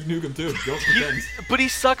sucks as Duke Nukem too. Don't pretend. But he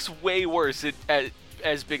sucks way worse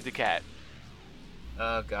as Big the Cat.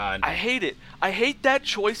 Oh God. I hate it. I hate that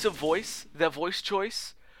choice of voice. That voice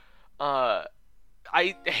choice. I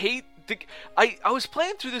hate the. I was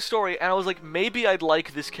playing through the story and I was like, maybe I'd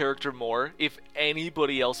like this character more if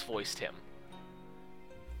anybody else voiced him.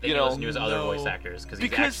 You know, listen to his other voice actors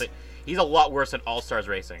because he's a lot worse than All Stars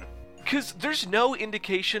Racing. Because there's no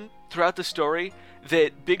indication throughout the story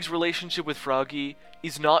that Big's relationship with Froggy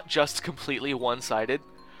is not just completely one-sided.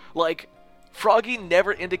 Like, Froggy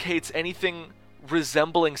never indicates anything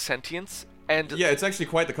resembling sentience, and... Yeah, it's actually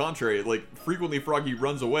quite the contrary. Like, frequently Froggy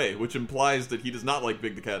runs away, which implies that he does not like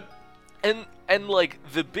Big the Cat. And like,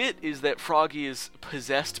 the bit is that Froggy is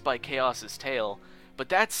possessed by Chaos's tail, but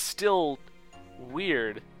that's still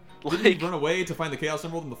weird. Didn't he run away to find the Chaos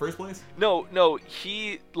Emerald in the first place? No,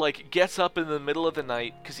 he, like, gets up in the middle of the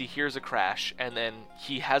night because he hears a crash, and then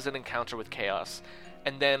he has an encounter with Chaos.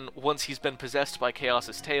 And then, once he's been possessed by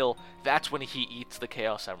Chaos's tail, that's when he eats the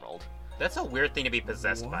Chaos Emerald. That's a weird thing to be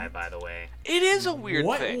possessed by the way. It is a weird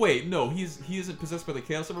thing. Wait, no, he isn't possessed by the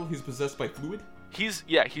Chaos Emerald, he's possessed by fluid? He's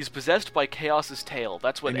possessed by Chaos's tail.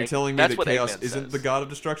 That's what And you're telling me that Chaos isn't the god of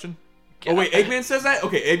destruction? Yeah. Oh wait, Eggman says that?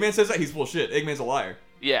 Okay, Eggman says that? He's full of shit. Eggman's a liar.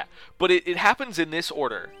 Yeah, but it happens in this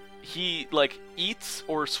order. He, like, eats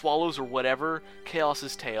or swallows or whatever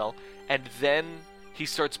Chaos's tail, and then he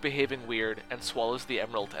starts behaving weird and swallows the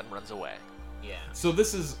emerald and runs away. Yeah. So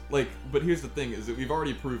this is, like, but here's the thing, is that we've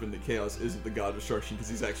already proven that Chaos isn't the god of destruction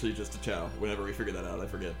because he's actually just a Chao. Whenever we figure that out, I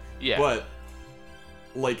forget. Yeah. But,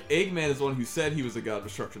 like, Eggman is the one who said he was a god of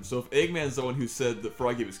destruction. So if Eggman's the one who said that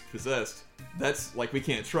Froggy was possessed, that's, like, we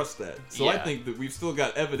can't trust that. So I think that we've still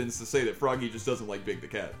got evidence to say that Froggy just doesn't like Big the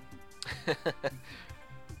Cat.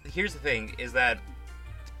 Here's the thing, is that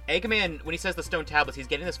Eggman, when he says the stone tablets, he's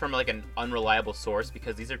getting this from, like, an unreliable source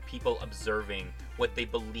because these are people observing what they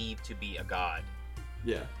believe to be a god.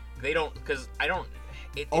 Yeah. They don't, because I don't...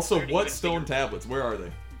 Also, what stone tablets? Where are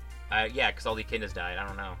they? Yeah, because all the echidnas died. I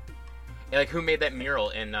don't know. Like, who made that mural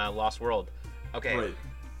in Lost World? Okay, right.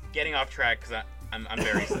 Getting off track, because I'm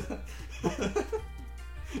very...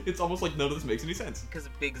 It's almost like none of this makes any sense. Because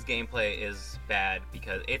Big's gameplay is bad,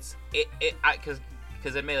 because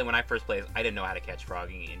because admittedly, when I first played, I didn't know how to catch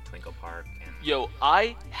Froggy in Twinkle Park. And... Yo,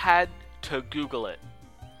 I had to Google it.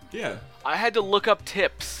 Yeah. I had to look up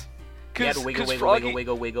tips. You had to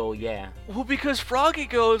wiggle, yeah. Well, because Froggy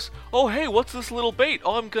goes, oh, hey, what's this little bait?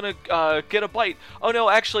 Oh, I'm gonna get a bite. Oh, no,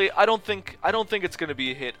 actually, I don't think it's gonna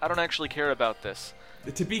be a hit. I don't actually care about this.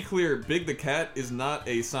 To be clear, Big the Cat is not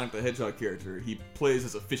a Sonic the Hedgehog character. He plays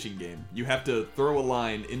as a fishing game. You have to throw a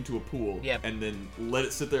line into a pool and then let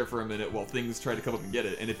it sit there for a minute while things try to come up and get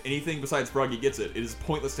it. And if anything besides Froggy gets it, it is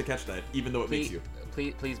pointless to catch that, even though it makes you.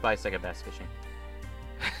 Please buy Sega Bass Fishing.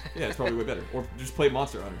 Yeah, it's probably way better. Or just play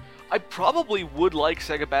Monster Hunter. I probably would like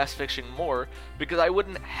Sega Bass Fishing more because I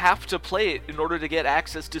wouldn't have to play it in order to get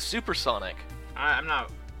access to Supersonic. I'm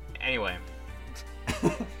not. Anyway.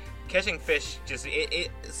 Catching fish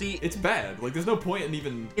see, it's bad. Like, there's no point in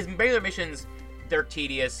even. His regular missions, they're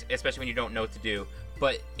tedious, especially when you don't know what to do.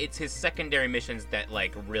 But it's his secondary missions that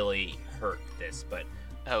like really hurt this. But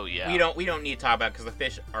oh yeah, we don't need to talk about it because the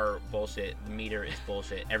fish are bullshit. The meter is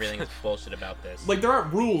bullshit. Everything is bullshit about this. Like, there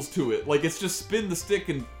aren't rules to it. Like, it's just spin the stick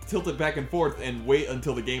and tilt it back and forth and wait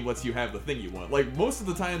until the game lets you have the thing you want. Like, most of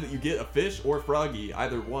the time that you get a fish or Froggy,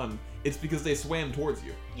 either one, it's because they swam towards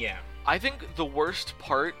you. Yeah. I think the worst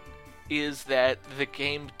part is that the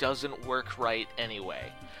game doesn't work right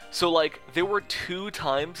anyway. So, like, there were 2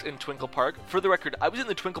 times in Twinkle Park. For the record, I was in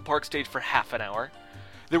the Twinkle Park stage for half an hour.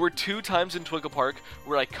 There were 2 times in Twinkle Park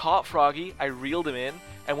where I caught Froggy, I reeled him in,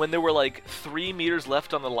 and when there were, like, 3 meters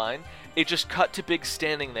left on the line, it just cut to Big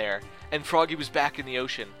standing there, and Froggy was back in the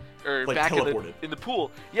ocean. Or like back in the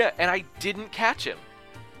pool. Yeah, and I didn't catch him.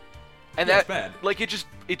 And that's bad. Like, it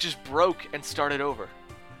just broke and started over.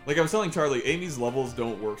 Like I was telling Charlie, Amy's levels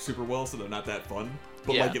don't work super well, so they're not that fun.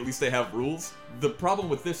 But like, at least they have rules. The problem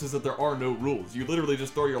with this is that there are no rules. You literally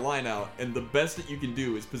just throw your line out, and the best that you can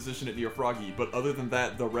do is position it near Froggy. But other than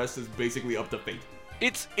that, the rest is basically up to fate.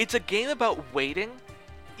 It's a game about waiting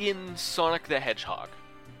in Sonic the Hedgehog.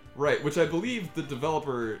 Right, which I believe the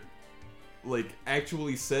developer, like,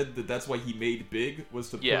 actually said that that's why he made Big, was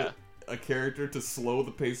to put a character to slow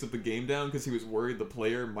the pace of the game down because he was worried the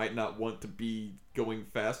player might not want to be going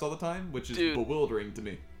fast all the time, which is bewildering to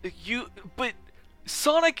me. But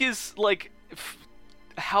Sonic is like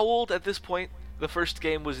how old at this point? The first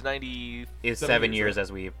game was 90. Is 7 years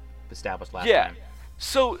as we established last time.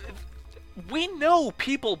 So we know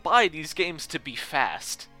people buy these games to be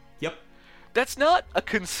fast. Yep. That's not a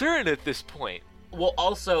concern at this point. Well,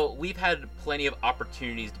 also, we've had plenty of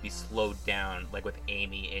opportunities to be slowed down, like with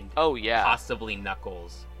Amy and possibly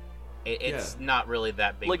Knuckles. It's not really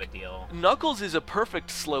that big of a deal. Knuckles is a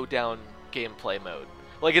perfect slow down gameplay mode.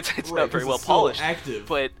 Like, it's right, not very well polished, active.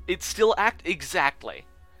 But it's still exactly.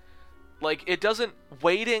 Like, it doesn't.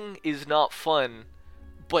 Waiting is not fun,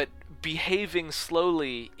 but behaving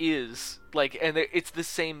slowly is like, and it's the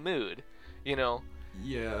same mood, you know.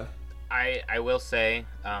 Yeah. I will say,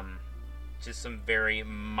 just some very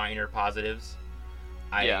minor positives.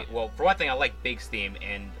 Well, for one thing, I like Big's theme,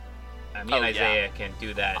 and me and Isaiah can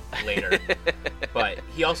do that later. But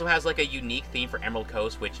he also has like a unique theme for Emerald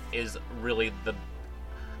Coast, which is really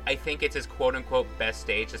I think it's his quote-unquote best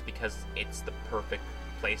stage, just because it's the perfect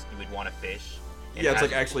place you would want to fish. And it's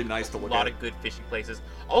like actually nice to look at. A lot of good fishing places.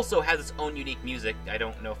 Also has its own unique music. I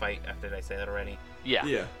don't know if did I say that already?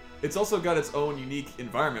 Yeah. It's also got its own unique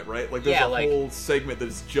environment, right? Like, there's a whole segment that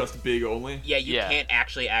is just Big only. Yeah, you can't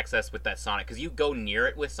actually access with that Sonic, because you go near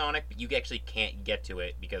it with Sonic, but you actually can't get to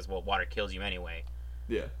it, because, well, water kills you anyway.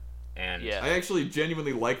 Yeah. And I actually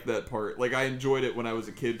genuinely liked that part. Like, I enjoyed it when I was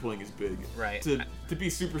a kid playing as Big. Right. To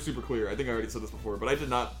be super, super clear, I think I already said this before, but I did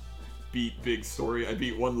not beat Big's story. I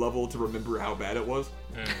beat one level to remember how bad it was.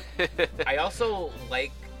 I also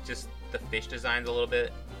like just the fish designs a little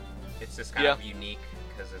bit. It's just kind of unique,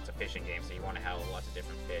 because it's a fishing game, so you want to have lots of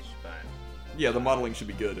different fish, but... Yeah, the modeling should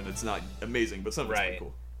be good, and it's not amazing, but something's pretty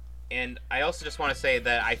cool. And I also just want to say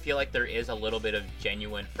that I feel like there is a little bit of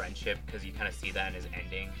genuine friendship, because you kind of see that in his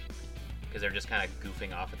ending, because they're just kind of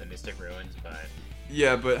goofing off at the Mystic Ruins, but...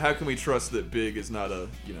 Yeah, but how can we trust that Big is not a,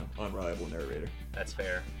 unreliable narrator? That's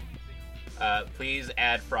fair. Please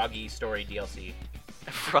add Froggy Story DLC.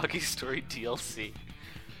 Froggy Story DLC.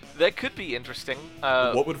 That could be interesting.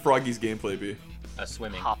 What would Froggy's gameplay be?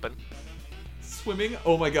 Swimming. Hopping. Swimming?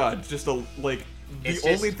 Oh my god, just the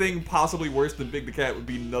only thing possibly worse than Big the Cat would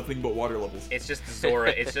be nothing but water levels. It's just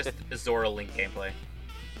Zora. It's just Zora Link gameplay.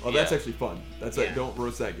 Oh, that's actually fun. Don't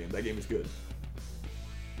roast that game. That game is good.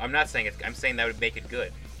 I'm not saying I'm saying that would make it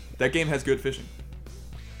good. That game has good fishing.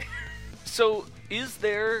 So,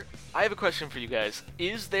 I have a question for you guys.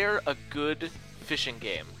 Is there a good fishing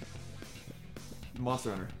game?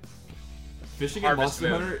 Monster Hunter. Fishing in Monster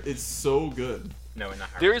Hunter is so good. No, not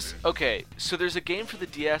Harvest Moon. So there's a game for the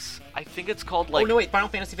DS. I think it's called Oh no, wait, Final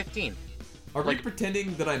Fantasy 15. Are we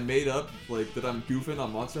pretending that I made up, that I'm goofing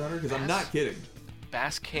on Monster Hunter? Because I'm not kidding.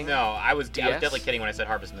 Bass King? No, I was definitely kidding when I said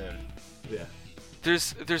Harvest Moon. Yeah.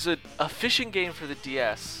 There's a fishing game for the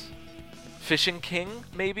DS. Fishing King,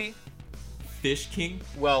 maybe? Fish King?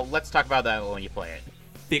 Well, let's talk about that when you play it.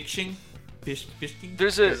 Fiction? Fish King?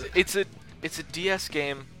 It's a DS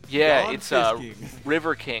game. Yeah, it's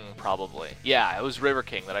River King, probably. Yeah, it was River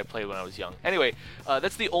King that I played when I was young. Anyway,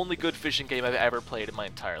 that's the only good fishing game I've ever played in my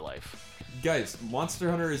entire life. Guys, Monster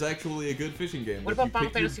Hunter is actually a good fishing game. What about Final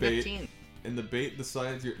Fantasy 15? And the bait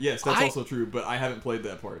decides your... Yes, that's also true, but I haven't played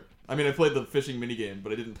that part. I mean, I played the fishing minigame,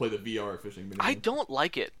 but I didn't play the VR fishing minigame. I don't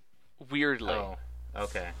like it, weirdly. Oh,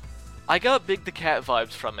 okay. I got Big the Cat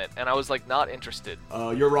vibes from it, and I was, like, not interested.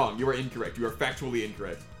 You're wrong. You are incorrect. You are factually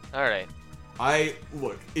incorrect. Alright.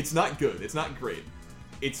 Look, it's not good. It's not great.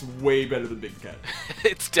 It's way better than Big Cat.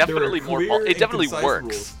 It's definitely more... It definitely works.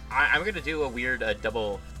 Rules. I'm going to do a weird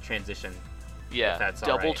double transition. Yeah, that's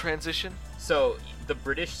double right. transition? So, the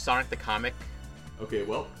British Sonic the Comic... Okay,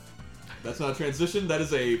 well, that's not a transition. That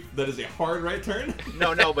is a hard right turn.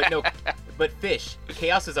 No, but fish.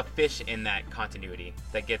 Chaos is a fish in that continuity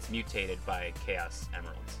that gets mutated by Chaos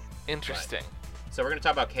Emeralds. Interesting. So we're going to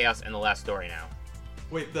talk about Chaos and the last story now.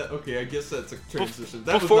 Wait, okay, I guess that's a transition.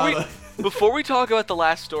 Before we talk about the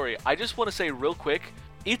last story, I just want to say real quick,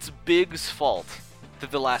 it's Big's fault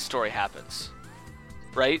that the last story happens.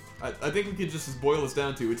 Right? I think we could just boil this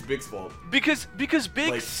down to it's Big's fault. Because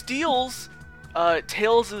Big steals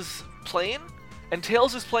Tails' plane, and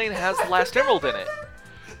Tails' plane has the last emerald in it.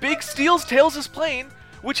 Big steals Tails' plane,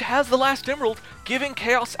 which has the last emerald, giving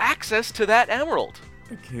Chaos access to that emerald.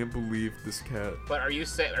 I can't believe this cat. But are you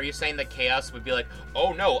saying that Chaos would be like,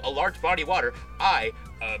 oh no, a large body of water, I,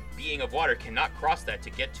 a being of water, cannot cross that to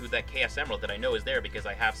get to that Chaos Emerald that I know is there because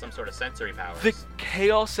I have some sort of sensory powers? The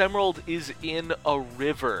Chaos Emerald is in a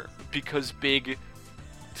river because Big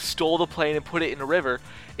stole the plane and put it in a river.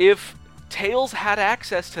 If Tails had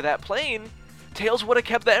access to that plane, Tails would have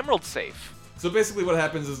kept the emerald safe. So basically what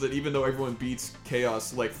happens is that even though everyone beats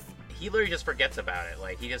Chaos, like... He literally just forgets about it.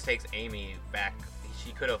 Like, he just takes Amy back.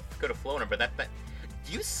 She could have flown her, but that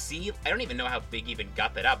do you see? I don't even know how Big even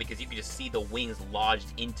got that out because you can just see the wings lodged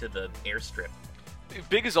into the airstrip.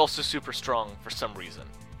 Big is also super strong for some reason.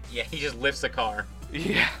 Yeah, he just lifts a car.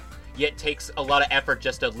 Yeah. Yet takes a lot of effort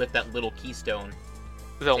just to lift that little keystone.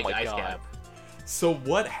 Oh my god. Cap. So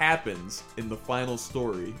what happens in the final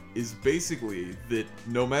story is basically that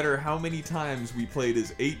no matter how many times we played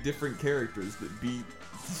as 8 different characters that beat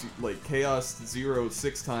like Chaos 0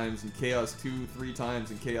 6 times, and Chaos 2 3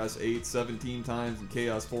 times, and Chaos 8 17 times, and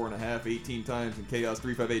Chaos 4.5 18 times, and Chaos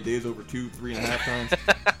 358 Days Over 2 3.5 times.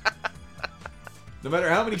 No matter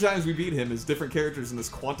how many times we beat him as different characters in this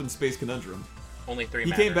quantum space conundrum, only 3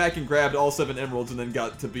 he came back and grabbed all 7 emeralds and then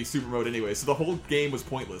got to be super mode anyway. So the whole game was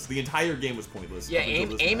pointless. The entire game was pointless. Yeah,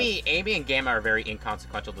 Amy and Gamma are very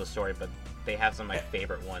inconsequential to the story, but they have some of my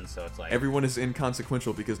favorite ones. So it's like everyone is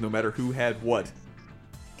inconsequential because no matter who had what,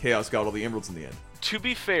 Chaos got all the emeralds in the end. To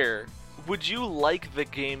be fair, would you like the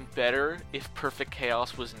game better if Perfect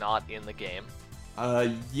Chaos was not in the game?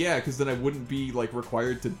 Yeah, because then I wouldn't be, like,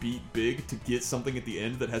 required to beat Big to get something at the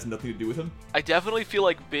end that has nothing to do with him. I definitely feel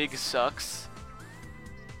like Big sucks.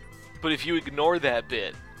 But if you ignore that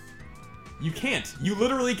bit... You can't. You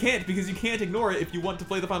literally can't, because you can't ignore it if you want to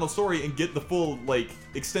play the final story and get the full, like,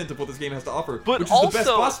 extent of what this game has to offer. But which is also, the best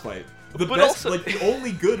boss fight. The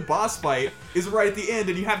only good boss fight is right at the end,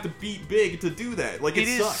 and you have to beat Big to do that. Like, it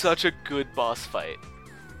sucks. Is such a good boss fight.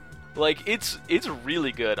 Like, it's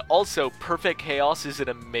really good. Also, Perfect Chaos is an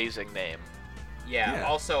amazing name. Yeah.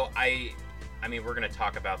 Also, I mean, we're gonna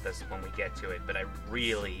talk about this when we get to it, but I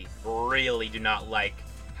really, really do not like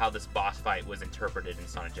how this boss fight was interpreted in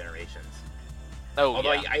Sonic Generations. Oh,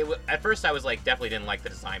 although yeah. At first I was like, definitely didn't like the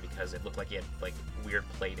design because it looked like he had like weird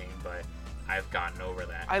plating, but I've gotten over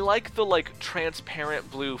that. I like the like transparent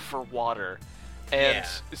blue for water, and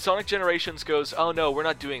Sonic Generations goes, oh no, we're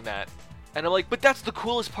not doing that, and I'm like, but that's the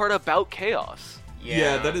coolest part about Chaos.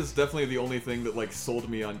 Yeah, that is definitely the only thing that like sold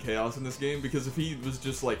me on Chaos in this game, because if he was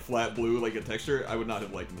just like flat blue like a texture, I would not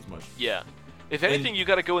have liked him as much. Yeah. If anything, you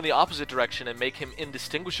gotta go in the opposite direction and make him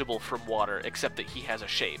indistinguishable from water, except that he has a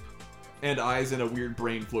shape. And eyes and a weird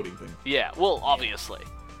brain floating thing. Yeah, well, obviously.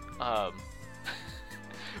 But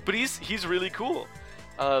he's really cool.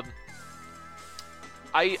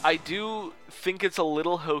 I do think it's a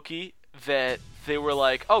little hokey that they were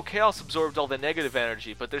like, oh, Chaos absorbed all the negative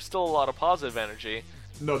energy, but there's still a lot of positive energy.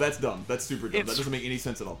 No, that's dumb. That's super dumb. That doesn't make any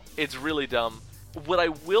sense at all. It's really dumb. What I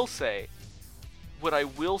will say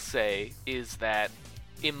is that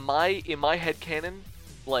in my headcanon,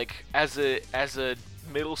 like as a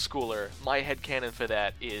middle schooler, my headcanon for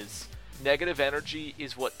that is negative energy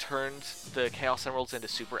is what turned the Chaos Emeralds into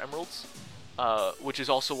Super Emeralds, which is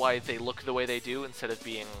also why they look the way they do instead of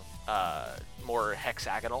being more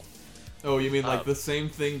hexagonal. Oh, you mean like the same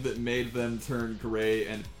thing that made them turn gray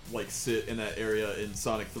and like sit in that area in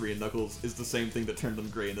Sonic 3 and Knuckles is the same thing that turned them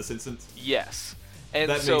gray in this instance? Yes. And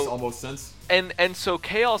that makes almost sense. And so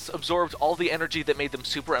Chaos absorbed all the energy that made them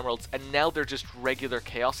Super Emeralds, and now they're just regular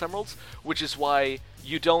Chaos Emeralds, which is why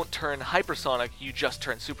you don't turn Hypersonic, you just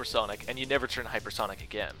turn Supersonic, and you never turn Hypersonic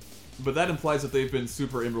again. But that implies that they've been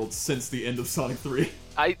Super Emeralds since the end of Sonic 3.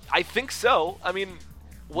 I think so. I mean,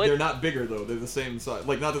 what... They're not bigger, though. They're the same size.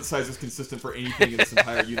 Like, not that size is consistent for anything in this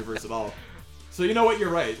entire universe at all. So you know what? You're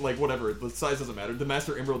right. Like, whatever. The size doesn't matter. The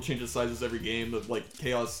Master Emerald changes sizes every game. The, like,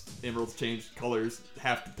 Chaos Emeralds change colors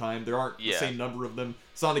half the time. There aren't the same number of them.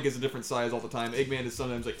 Sonic is a different size all the time. Eggman is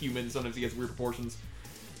sometimes a human. Sometimes he has weird proportions.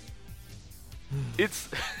 It's...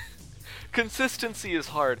 Consistency is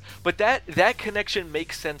hard. But that connection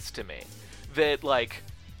makes sense to me. That, like,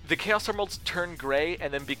 the Chaos Emeralds turn gray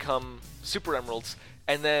and then become Super Emeralds.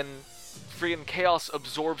 And then... freaking Chaos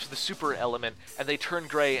absorbs the super element, and they turn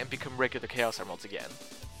gray and become regular Chaos Emeralds again.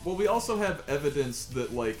 Well, we also have evidence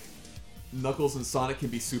that, like, Knuckles and Sonic can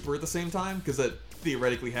be super at the same time, because that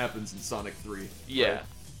theoretically happens in Sonic 3. Yeah. Right?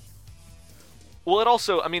 Well, it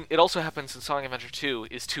also happens in Sonic Adventure 2,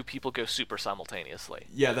 is two people go super simultaneously.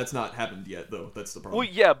 Yeah, that's not happened yet, though. That's the problem. Well,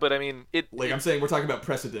 yeah, but I mean, I'm saying we're talking about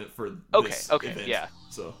precedent for this event. Yeah.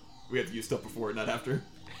 So, we have to use stuff before, not after.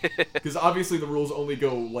 Because obviously the rules only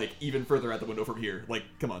go, like, even further out the window from here. Like,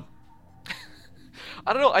 come on.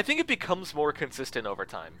 I don't know. I think it becomes more consistent over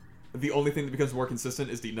time. The only thing that becomes more consistent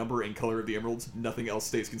is the number and color of the emeralds. Nothing else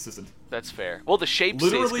stays consistent. That's fair. Well, the shape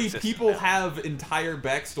Literally, stays consistent people now. have entire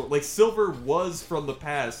backstory. Like, Silver was from the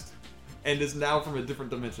past and is now from a different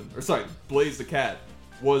dimension. Or, sorry, Blaze the cat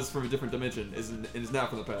was from a different dimension and is now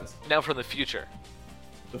from the past. Now from the future.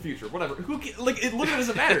 The future. Whatever. It literally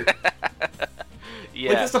doesn't matter. Yeah.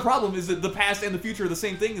 Like, that's the problem, is that the past and the future are the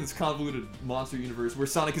same thing in this convoluted monster universe, where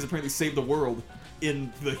Sonic has apparently saved the world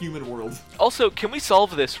in the human world. Also, can we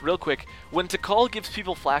solve this real quick? When Tikal gives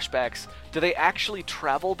people flashbacks, do they actually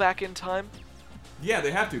travel back in time? Yeah,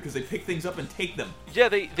 they have to, because they pick things up and take them. Yeah,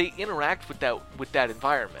 they interact with that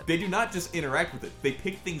environment. They do not just interact with it. They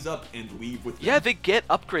pick things up and leave with them. Yeah, they get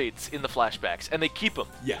upgrades in the flashbacks, and they keep them.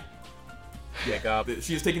 Yeah. Pick up.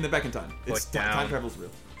 She is taking them back in time. Time travel's real.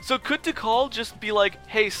 So could Tikal just be like,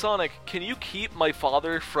 hey, Sonic, can you keep my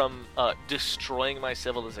father from destroying my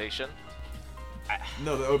civilization?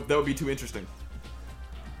 No, that would be too interesting.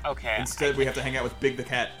 Okay. Instead, we have to hang out with Big the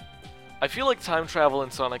Cat. I feel like time travel in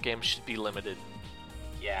Sonic games should be limited.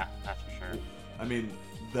 Yeah, that's for sure. I mean,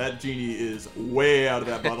 that genie is way out of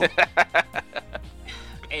that bottle.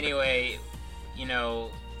 Anyway, you know,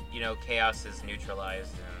 Chaos is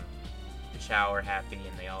neutralized, and the Chao are happy,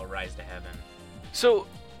 and they all rise to heaven. So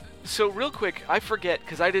real quick, I forget,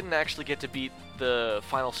 because I didn't actually get to beat the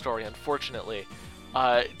final story, unfortunately.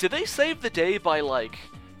 Did they save the day by, like,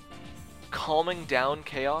 calming down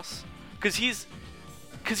Chaos? Because he's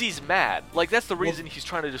mad. Like, that's the reason he's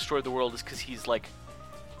trying to destroy the world, is because he's, like,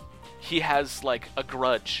 he has, like, a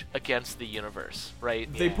grudge against the universe,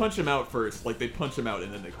 right? They punch him out first. Like, they punch him out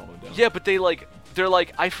and then they calm him down. Yeah, but they're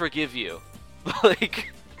like, I forgive you.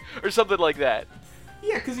 Like, or something like that.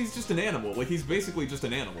 Yeah, because he's just an animal. Like, he's basically just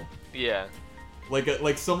an animal. Yeah.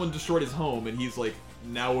 Like someone destroyed his home, and he's like,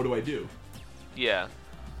 now what do I do? Yeah.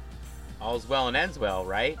 All's well and ends well,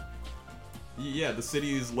 right? Yeah, the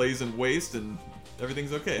city lays in waste, and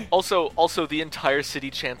everything's okay. Also, the entire city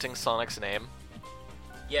chanting Sonic's name.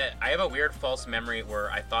 Yeah, I have a weird false memory where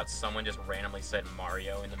I thought someone just randomly said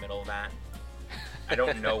Mario in the middle of that. I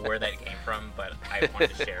don't know where that came from, but I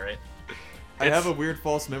wanted to share it. I have a weird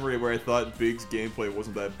false memory where I thought Big's gameplay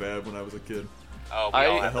wasn't that bad when I was a kid. Oh, we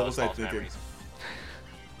all have those was I false thinking? memories.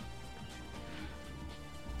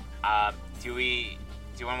 Do we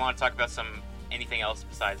want to talk about anything else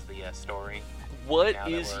besides the story? What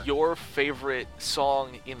is your favorite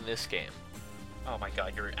song in this game? Oh my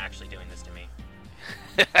god, you're actually doing this to me.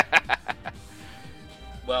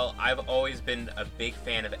 Well, I've always been a big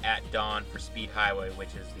fan of At Dawn for Speed Highway, which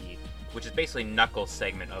is basically Knuckles'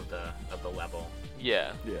 segment of the level.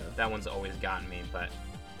 Yeah. Yeah. That one's always gotten me, but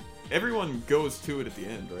everyone goes to it at the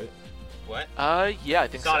end, right? What? Yeah, I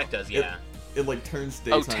think Sonic so. does, yeah. It like turns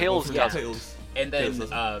daytime. Oh, Tails does. Tails. And then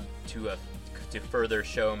to further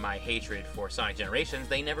show my hatred for Sonic Generations,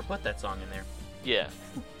 they never put that song in there. Yeah.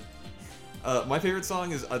 My favorite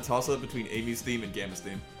song is a toss-up between Amy's theme and Gamma's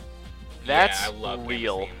theme. That's I love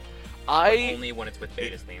real. Gamma's theme. But only when it's with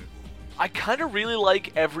Beta's theme. I kind of really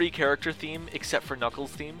like every character theme except for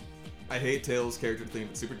Knuckles' theme. I hate Tails' character theme.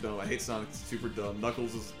 It's super dumb. I hate Sonic's super dumb.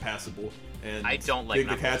 Knuckles is passable. And I don't like Big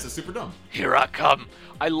Knuckles. the Cat's is super dumb. Here I come.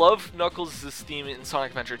 I love Knuckles' theme in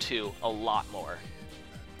Sonic Adventure 2 a lot more.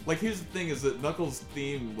 Like, here's the thing is that Knuckles'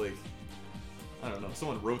 theme, like, I don't know,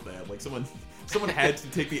 someone wrote that. Like, someone someone had to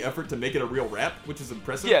take the effort to make it a real rap, which is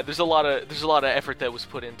impressive. Yeah, there's a lot of effort that was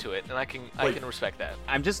put into it, and I can respect that.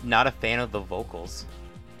 I'm just not a fan of the vocals.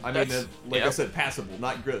 I mean, I said, passable,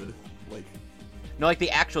 not good. Like, no, like the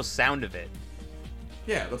actual sound of it.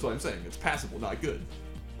 Yeah, that's what I'm saying. It's passable, not good.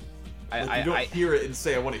 You don't hear it and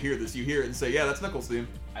say, I want to hear this. You hear it and say, yeah, that's Knuckles' theme.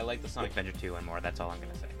 I like the Sonic Adventure 2 one more. That's all I'm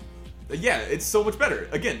going to say. Yeah, it's so much better.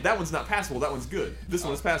 Again, that one's not passable. That one's good. This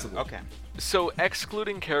one is passable. Okay. So,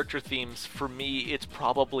 excluding character themes, for me, it's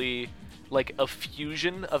probably like a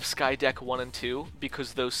fusion of Skydeck 1 and 2,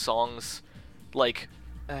 because those songs, like...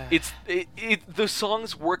 the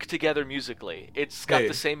songs work together musically. It's got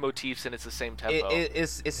the same motifs and it's the same tempo.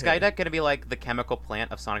 Is Skydeck going to be like the chemical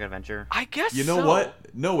plant of Sonic Adventure? I guess You know what?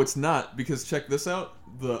 No, it's not, because check this out.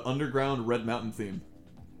 The underground Red Mountain theme.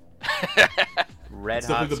 Red It's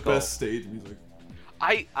Hot definitely the Skull. best stage music.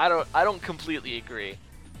 I don't completely agree.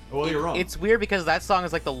 Well, you're wrong. It's weird because that song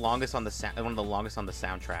is like the longest on the one of the longest on the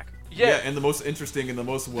soundtrack. Yeah, and the most interesting and the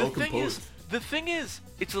most well-composed. The thing is,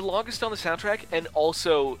 it's the longest on the soundtrack, and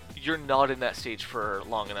also, you're not in that stage for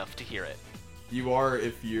long enough to hear it. You are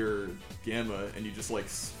if you're Gamma and you just, like,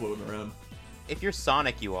 floating around. If you're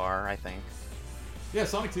Sonic, you are, I think. Yeah,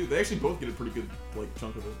 Sonic 2. They actually both get a pretty good, like,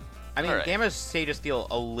 chunk of it. I mean, Gamma's stages feel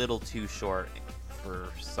a little too short for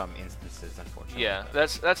some instances, unfortunately. Yeah,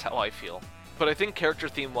 that's how I feel. But I think character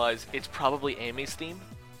theme-wise, it's probably Amy's theme.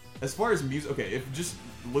 As far as music, okay, if just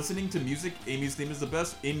listening to music, Amy's theme is the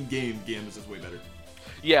best. In-game, Gamma's is way better.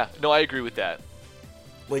 Yeah, no, I agree with that.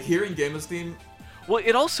 Like, hearing Gamma's theme... Well,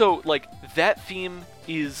 it also, like, that theme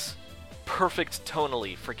is perfect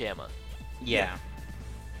tonally for Gamma. Yeah.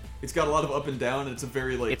 It's got a lot of up and down, and it's a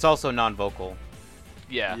very, like... It's also non-vocal.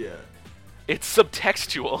 Yeah. Yeah. It's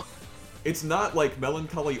subtextual. It's not, like,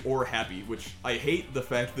 melancholy or happy, which I hate the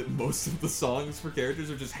fact that most of the songs for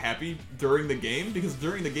characters are just happy during the game, because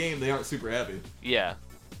during the game, they aren't super happy. Yeah.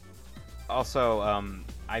 Also,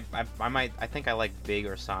 I think I like Big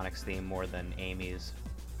or Sonic's theme more than Amy's.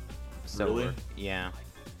 So Really? Yeah.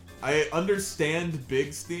 I understand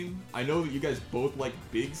Big's theme. I know that you guys both like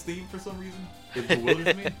Big's theme for some reason. It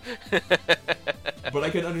bewilders me. But I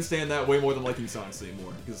can understand that way more than liking Sonic's theme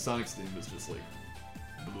more, because Sonic's theme is just, like...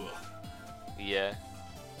 bleh. Yeah.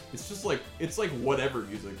 It's just like, it's like whatever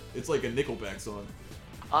music. It's like a Nickelback song.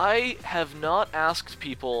 I have not asked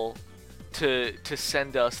people to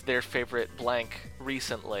send us their favorite blank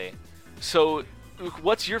recently. So,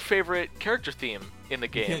 what's your favorite character theme in the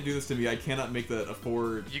game? You can't do this to me. I cannot make that a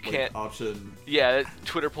forward option. Yeah,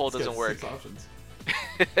 Twitter poll doesn't work. 6 options.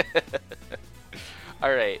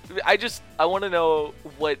 Alright. I want to know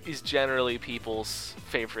what is generally people's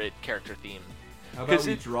favorite character theme. How about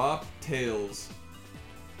we drop Tails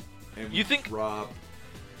and you think drop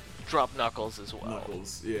Knuckles as well?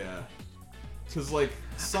 Knuckles, yeah. Because, like,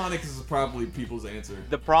 Sonic is probably people's answer.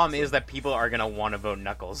 The problem is that people are going to want to vote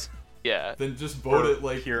Knuckles. Yeah. Then just vote it,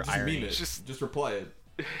 like, pure just irony. meme it. Just reply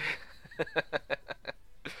it.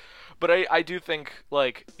 But I do think,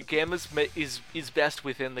 like, Gamma's is best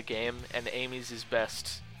within the game, and Amy's is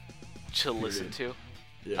best to listen to.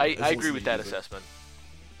 Yeah, I agree with that assessment.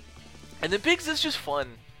 And then Biggs is just fun.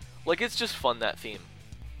 Like, it's just fun, that theme.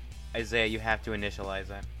 Isaiah, you have to initialize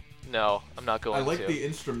that. No, I'm not going to. I like the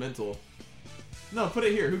instrumental. No, put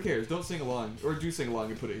it here. Who cares? Don't sing along. Or do sing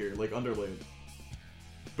along and put it here, like, underlaid.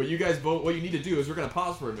 But you guys both, what you need to do is we're going to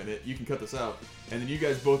pause for a minute. You can cut this out. And then you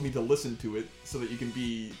guys both need to listen to it so that you can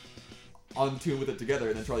be on tune with it together.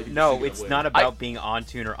 And then Charlie can No, sing it it's later. not about being on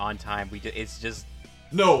tune or on time. It's just...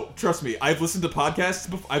 No, trust me. I've listened to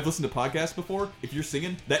podcasts before. If you're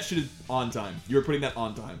singing, that shit is on time. You're putting that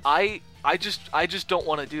on time. I just don't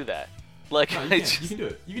want to do that. Like, No, you can do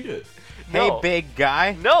it. You can do it. Hey, No. big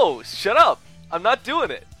guy. No, shut up. I'm not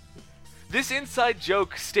doing it. This inside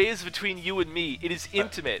joke stays between you and me. It is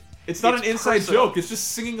intimate. It's not an inside personal. joke. It's just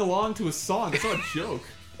singing along to a song. It's not a joke.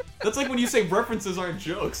 That's like when you say references aren't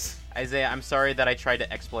jokes. Isaiah, I'm sorry that I tried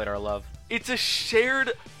to exploit our love. It's a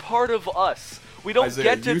shared part of us. We don't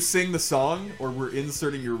Isaiah, get to you sing the song, or we're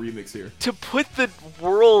inserting your remix here. to put the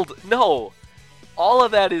world. No, all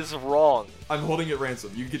of that is wrong. I'm holding it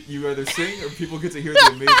ransom. You either sing or people get to hear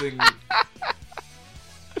the amazing.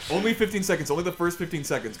 Only 15 seconds. Only the first 15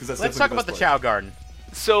 seconds, because that's. Let's talk about the Chao Garden.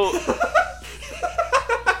 So,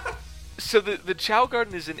 the Chao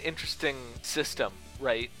Garden is an interesting system,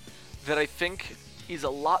 right? That I think is a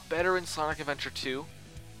lot better in Sonic Adventure 2,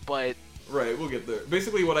 but. Right, we'll get there.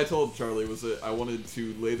 Basically, what I told Charlie was that I wanted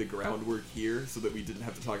to lay the groundwork here so that we didn't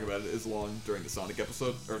have to talk about it as long during the Sonic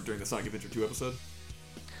episode, or during the Sonic Adventure 2 episode.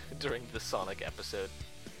 During the Sonic episode.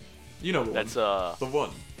 You know the That's, one. The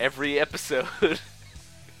one. Every episode.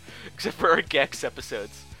 Except for our Gex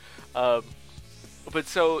episodes. But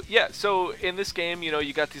so in this game,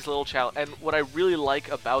 you got these little Chao, and what I really like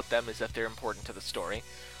about them is that they're important to the story.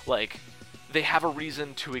 Like, they have a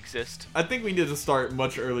reason to exist. I think we need to start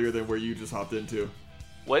much earlier than where you just hopped into.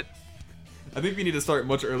 What? I think we need to start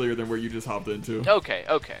much earlier than where you just hopped into. Okay.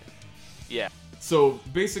 Yeah. So,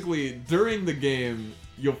 basically, during the game,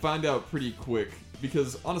 you'll find out pretty quick,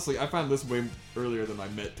 because, honestly, I found this way earlier than I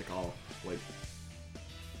met Tikal, like,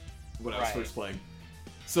 when I was first playing.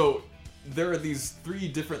 So, there are these 3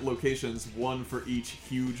 different locations, one for each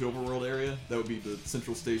huge overworld area. That would be the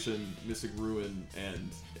Central Station, Mystic Ruin, and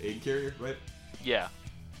Egg Carrier, right? Yeah.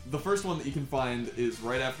 The first one that you can find is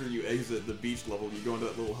right after you exit the beach level. You go into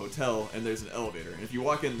that little hotel, and there's an elevator. And if you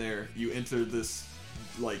walk in there, you enter this,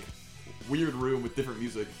 like, weird room with different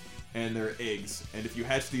music, and there are eggs. And if you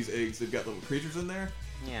hatch these eggs, they've got little creatures in there.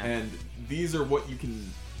 Yeah. And these are what you can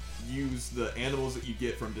use the animals that you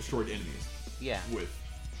get from destroyed enemies with.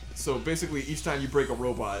 So basically, each time you break a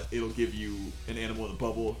robot, it'll give you an animal in a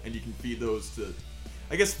bubble, and you can feed those to...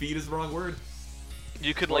 I guess feed is the wrong word.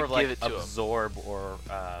 You could, give it to absorb them. Or...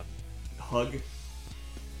 Hug.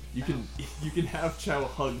 You can have Chao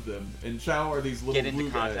hug them, and Chao are these little blue guys. Get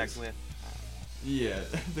into contact with. Yeah,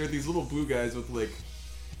 they're these little blue guys with, like,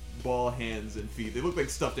 ball hands and feet. They look like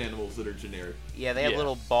stuffed animals that are generic. Yeah, they have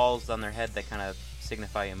little balls on their head that kind of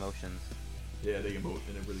signify emotions. Yeah, they emote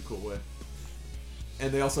in a really cool way.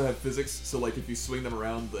 And they also have physics, so like if you swing them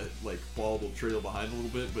around, the like ball will trail behind a little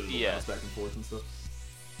bit, but it'll bounce back and forth and stuff.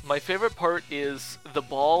 My favorite part is the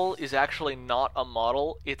ball is actually not a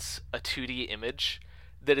model, it's a 2D image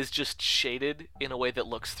that is just shaded in a way that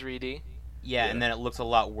looks 3D. Yeah, and then it looks a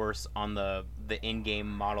lot worse on the in-game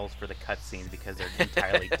models for the cutscenes because they're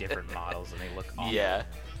entirely different models and they look awful.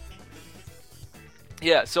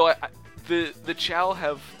 Yeah, so the Chao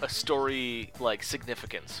have a story like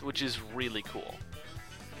significance, which is really cool.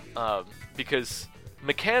 Because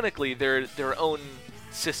mechanically they're their own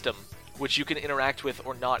system, which you can interact with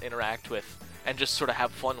or not interact with, and just sort of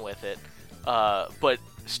have fun with it. But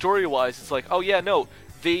story-wise, it's like, oh yeah, no,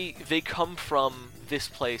 they come from this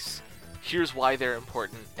place. Here's why they're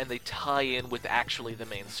important, and they tie in with actually the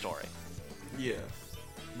main story. Yeah.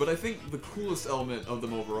 But I think the coolest element of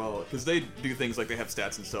them overall, because they do things like they have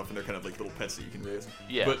stats and stuff, and they're kind of like little pets that you can raise.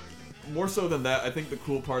 Yeah. But more so than that, I think the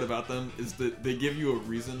cool part about them is that they give you a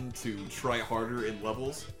reason to try harder in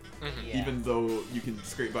levels, even though you can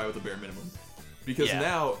scrape by with a bare minimum. Because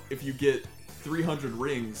now, if you get 300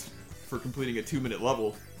 rings for completing a 2-minute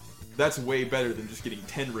level, that's way better than just getting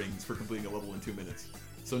 10 rings for completing a level in 2 minutes.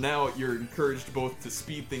 So now you're encouraged both to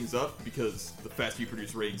speed things up, because the faster you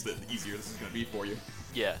produce rings, the easier this is going to be for you.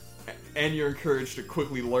 Yeah. And you're encouraged to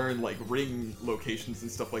quickly learn, like, ring locations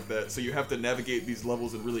and stuff like that, so you have to navigate these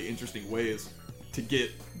levels in really interesting ways to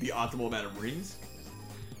get the optimal amount of rings.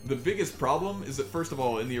 The biggest problem is that, first of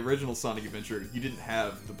all, in the original Sonic Adventure, you didn't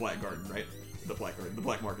have the Black Garden, right? The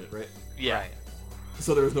Black Market, right? Yeah. Right.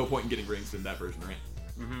 So there was no point in getting rings in that version, right?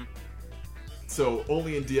 Mm-hmm. So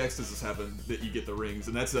only in DX does this happen, that you get the rings,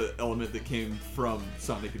 and that's an element that came from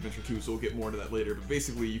Sonic Adventure 2, so we'll get more into that later. But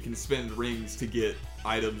basically, you can spend rings to get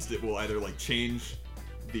items that will either like change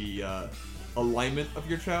the alignment of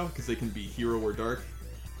your Chao, because they can be hero or dark,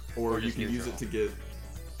 or you can use it to get...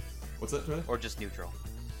 What's that, Charlie? Or just neutral.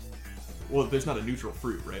 Well, there's not a neutral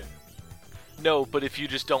fruit, right? No, but if you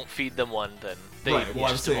just don't feed them one, then they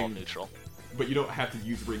just evolve neutral. But you don't have to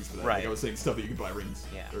use rings for that. Right. Like I was saying, stuff that you can buy rings.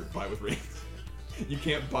 Yeah. Or buy with rings. You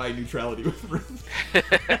can't buy neutrality with rings.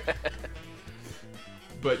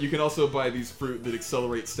 But you can also buy these fruit that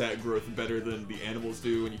accelerate stat growth better than the animals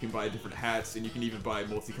do, and you can buy different hats, and you can even buy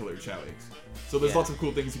multicolored Chao eggs. So there's lots of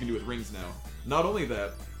cool things you can do with rings now. Not only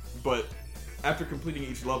that, but after completing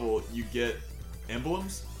each level, you get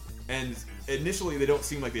emblems, and initially they don't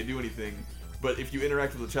seem like they do anything, but if you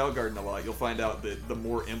interact with the Chao Garden a lot, you'll find out that the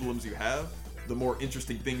more emblems you have, the more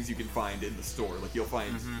interesting things you can find in the store. Like you'll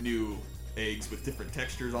find new eggs with different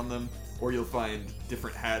textures on them, or you'll find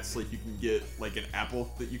different hats. Like you can get like an apple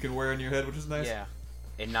that you can wear on your head, which is nice. Yeah,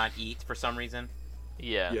 and not eat for some reason.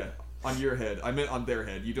 Yeah. Yeah, on your head. I meant on their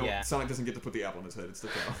head. You don't. Yeah. Sonic doesn't get to put the apple on his head. It's the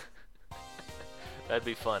cow. That'd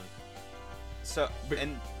be fun. So,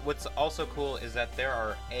 and what's also cool is that there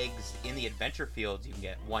are eggs in the adventure fields you can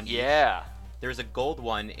get. One each. Yeah. There's a gold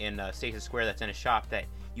one in Station Square that's in a shop that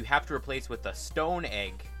you have to replace with a stone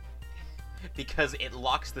egg because it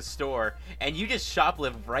locks the store, and you just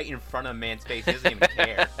shoplift right in front of a man's face. He doesn't even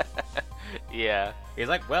care. Yeah. He's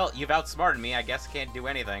like, well, you've outsmarted me. I guess I can't do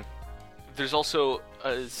anything. There's also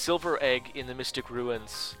a silver egg in the Mystic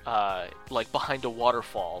Ruins, like behind a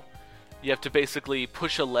waterfall. You have to basically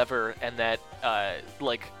push a lever, and that,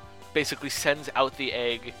 basically sends out the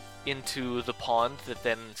egg into the pond that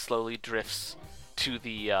then slowly drifts to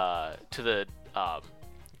the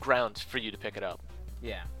ground for you to pick it up.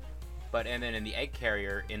 Yeah. And then in the egg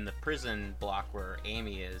carrier, in the prison block where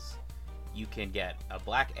Amy is, you can get a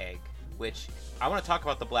black egg, which I want to talk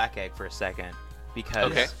about the black egg for a second,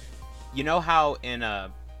 because you know how in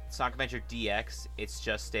Sonic Adventure DX, it's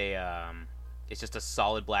just a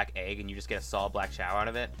solid black egg, and you just get a solid black Chao out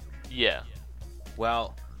of it? Yeah.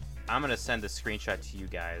 Well, I'm going to send a screenshot to you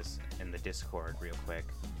guys in the Discord real quick,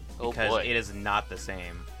 because it is not the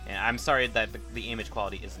same. And I'm sorry that the image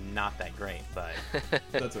quality is not that great, but...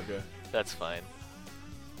 That's okay. That's fine.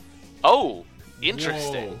 Oh,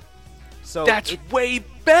 interesting. Whoa. So that's way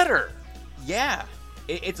better! Yeah.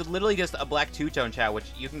 It's literally just a black two-tone Chao, which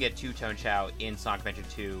you can get two-tone Chao in Sonic Adventure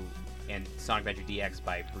 2 and Sonic Adventure DX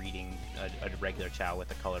by breeding a regular Chao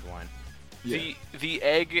with a colored one. Yeah. The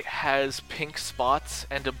egg has pink spots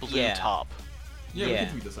and a blue top. Yeah, we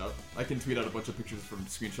can tweet this out. I can tweet out a bunch of pictures from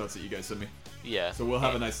screenshots that you guys sent me. Yeah. So we'll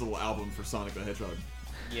have a nice little album for Sonic the Hedgehog.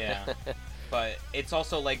 Yeah. But it's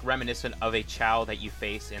also like reminiscent of a Chao that you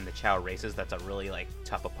face in the Chao races that's a really like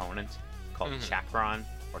tough opponent called Chakron,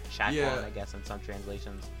 or Chakron, I guess in some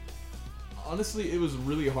translations. Honestly, it was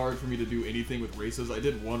really hard for me to do anything with races. I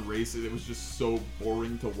did one race and it was just so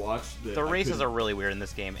boring to watch. That the races are really weird in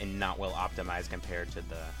this game and not well optimized compared to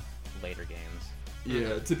the later games.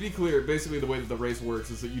 Yeah, to be clear, basically the way that the race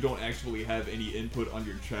works is that you don't actually have any input on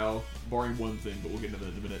your Chao, barring one thing, but we'll get into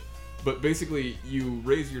that in a minute. But basically, you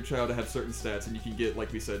raise your Chao to have certain stats, and you can get,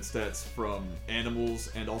 like we said, stats from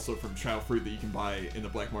animals and also from Chao fruit that you can buy in the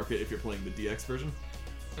black market if you're playing the DX version.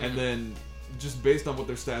 And then, just based on what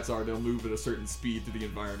their stats are, they'll move at a certain speed through the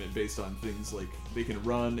environment based on things like they can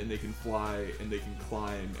run, and they can fly, and they can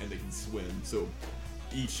climb, and they can swim. So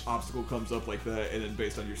each obstacle comes up like that, and then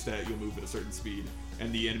based on your stat, you'll move at a certain speed.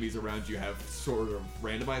 And the enemies around you have sort of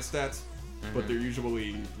randomized stats, but they're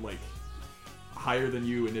usually, like, higher than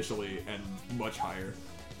you initially and much higher.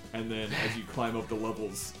 And then as you climb up the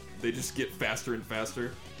levels, they just get faster and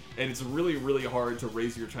faster. And it's really, really hard to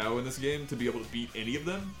raise your Chao in this game to be able to beat any of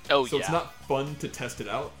them. So it's not fun to test it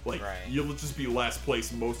out. Like, you'll just be last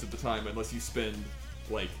place most of the time unless you spend,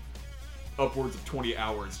 like, upwards of 20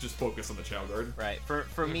 hours just focus on the Chao Guard. Right.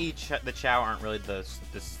 For me, the Chao aren't really the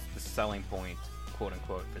selling point, quote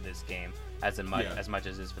unquote, for this game as much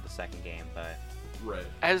as it is for the second game, but right.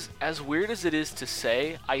 As weird as it is to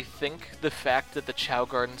say, I think the fact that the Chao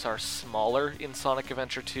Gardens are smaller in Sonic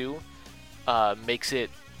Adventure 2 makes it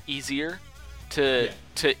easier to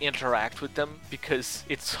interact with them because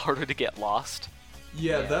it's harder to get lost.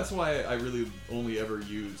 Yeah, that's why I really only ever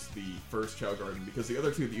use the first Chao Garden, because the other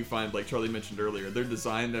two that you find, like Charlie mentioned earlier, they're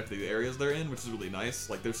designed after the areas they're in, which is really nice.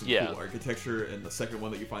 Like, there's some cool architecture, and the second one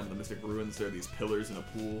that you find in the Mystic Ruins, there are these pillars in a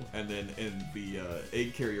pool, and then in the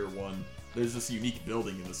Egg Carrier one, there's this unique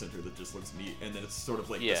building in the center that just looks neat, and then it's sort of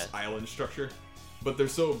like this island structure. But they're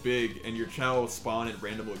so big, and your Chao spawn in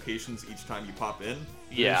random locations each time you pop in.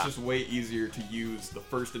 It's just way easier to use the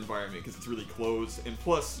first environment because it's really closed. And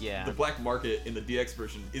plus, the black market in the DX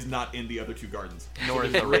version is not in the other two gardens. Nor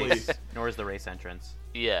is the race. Nor is the race entrance.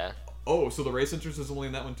 Yeah. Oh, so the race entrance is only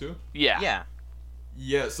in that one too? Yeah.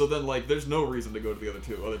 Yeah, so then, like, there's no reason to go to the other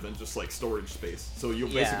two other than just, like, storage space. So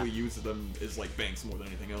you'll basically use them as, like, banks more than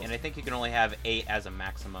anything else. And I think you can only have 8 as a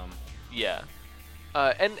maximum. Yeah.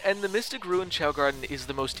 And the Mystic Ruin Chao Garden is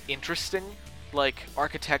the most interesting, like,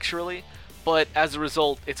 architecturally, but as a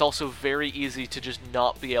result, it's also very easy to just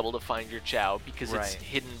not be able to find your Chao because it's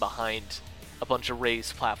hidden behind a bunch of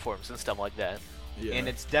raised platforms and stuff like that. Yeah. And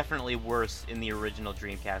it's definitely worse in the original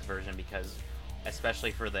Dreamcast version because, especially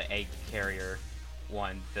for the Egg Carrier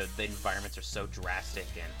one, the environments are so drastic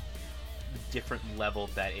and different level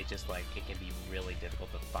that it just, like, it can be really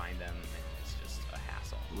difficult to find them, and it's just a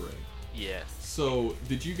hassle. Right. Yeah. So,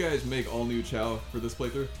 did you guys make all new Chao for this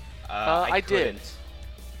playthrough? I did.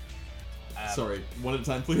 Sorry, one at a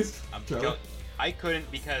time, please. I couldn't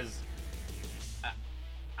because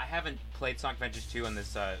I haven't played Sonic Adventures 2 on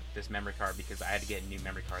this memory card because I had to get new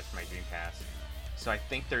memory cards for my Dreamcast. So I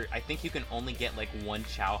think you can only get like one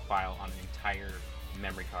Chao file on an entire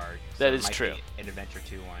memory card. So that is true. An Adventure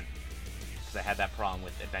 2 one. Because I had that problem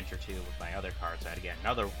with Adventure 2 with my other cards. So I had to get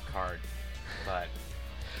another card, but.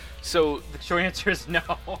 So the short answer is no.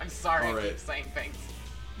 I'm sorry. All right. I keep saying things.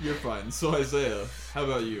 You're fine. So Isaiah, how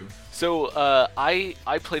about you? So I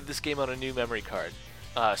played this game on a new memory card,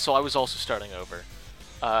 so I was also starting over,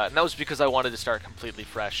 and that was because I wanted to start completely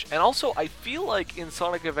fresh. And also, I feel like in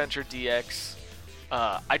Sonic Adventure DX,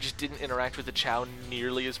 I just didn't interact with the Chao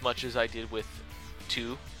nearly as much as I did with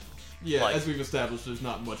 2. Yeah, as we've established, there's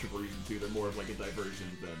not much of a reason to. They're more of like a diversion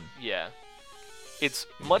than. Yeah. It's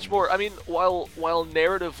much more. I mean, while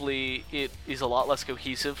narratively it is a lot less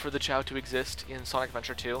cohesive for the Chao to exist in Sonic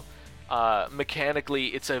Adventure 2, mechanically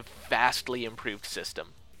it's a vastly improved system.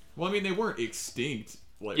 Well, I mean, they weren't extinct.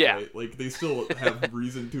 Right? Like they still have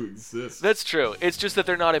reason to exist. That's true. It's just that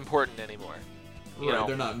they're not important anymore. Right,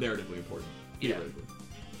 they're not narratively important. Yeah.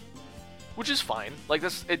 Which is fine. Like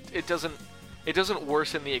this, it doesn't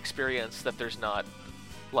worsen the experience that there's not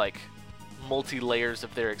like multi-layers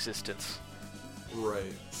of their existence.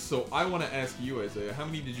 Right. So I want to ask you, Isaiah, how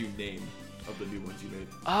many did you name of the new ones you made?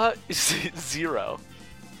 0.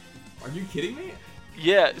 Are you kidding me?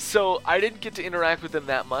 Yeah. So I didn't get to interact with them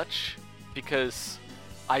that much because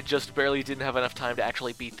I just barely didn't have enough time to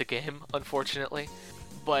actually beat the game, unfortunately.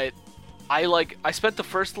 But I spent the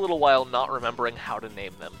first little while not remembering how to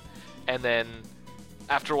name them, and then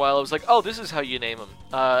after a while I was like, oh, this is how you name them.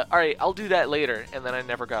 Alright, I'll do that later, and then I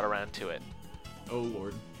never got around to it. Oh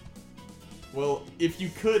lord. Well, if you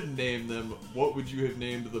could name them, what would you have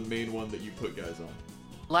named the main one that you put guys on?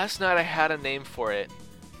 Last night I had a name for it,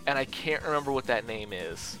 and I can't remember what that name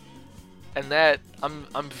is. And that,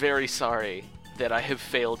 I'm very sorry that I have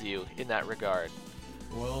failed you in that regard.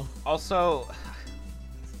 Well, also,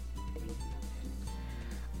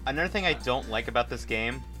 another thing I don't like about this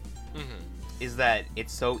game is that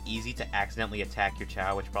it's so easy to accidentally attack your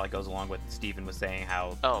Chao, which probably goes along with Steven was saying,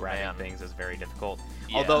 how grabbing things is very difficult.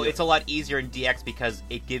 Yeah. Although it's a lot easier in DX because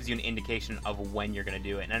it gives you an indication of when you're going to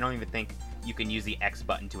do it. And I don't even think you can use the X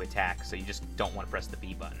button to attack, so you just don't want to press the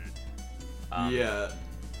B button. Yeah.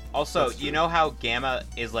 Also, you know how Gamma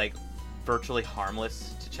is, like, virtually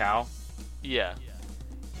harmless to Chao? Yeah.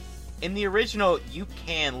 In the original, you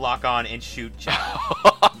can lock on and shoot Chao.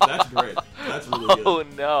 That's great. That's really good. Oh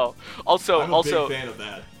no. Also, I'm a big fan of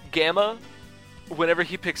that. Gamma, whenever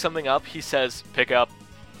he picks something up, he says, pick up.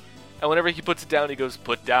 And whenever he puts it down, he goes,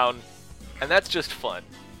 put down. And that's just fun.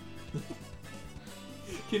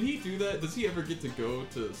 Can he do that? Does he ever get to go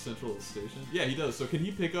to Central Station? Yeah, he does. So can he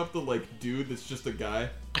pick up the, like, dude that's just a guy?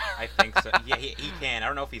 I think so. Yeah, he can. I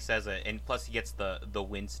don't know if he says it. And plus he gets the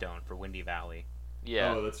Windstone for Windy Valley.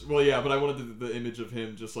 Yeah. Oh, that's... Well, yeah, but I wanted the image of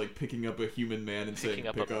him just, like, picking up a human man and saying,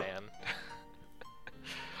 pick up. Man.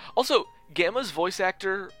 Also, Gamma's voice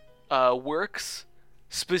actor works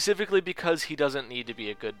specifically because he doesn't need to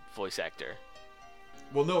be a good voice actor.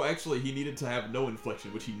 Well, no, actually, he needed to have no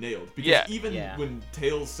inflection, which he nailed. Because even when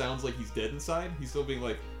Tails sounds like he's dead inside, he's still being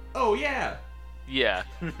like, oh, yeah! Yeah.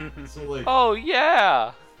 So, like... Oh,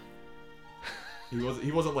 yeah!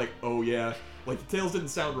 He wasn't like, oh, yeah. Like, Tails didn't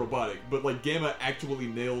sound robotic, but, like, Gamma actually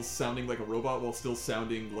nails sounding like a robot while still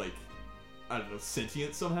sounding, like, I don't know,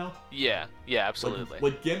 sentient somehow? Yeah, absolutely.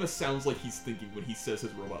 Like Gamma sounds like he's thinking when he says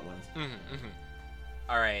his robot lines.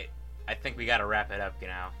 Alright, I think we gotta wrap it up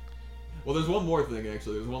now. Well, there's one more thing,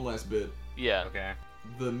 actually. There's one last bit. Yeah. Okay.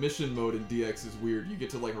 The mission mode in DX is weird. You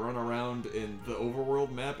get to, like, run around in the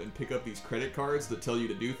overworld map and pick up these credit cards that tell you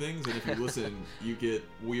to do things, and if you listen, you get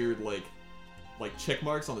weird, like check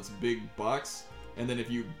marks on this big box, and then if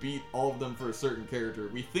you beat all of them for a certain character,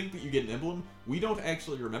 we think that you get an emblem. We don't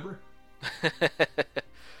actually remember.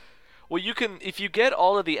 Well, you can, if you get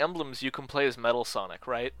all of the emblems, you can play as Metal Sonic,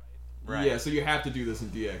 right? Right. Yeah, so you have to do this in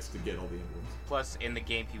DX to get all the emblems. Plus, in the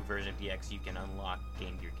GameCube version of DX, you can unlock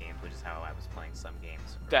Game Gear games, which is how I was playing some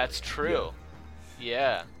games. That's true.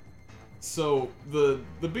 Yeah. So, the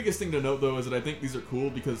biggest thing to note, though, is that I think these are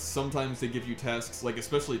cool because sometimes they give you tasks, like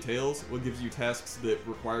especially Tails, what gives you tasks that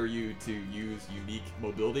require you to use unique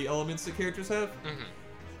mobility elements that characters have.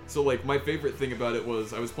 So, like, my favorite thing about it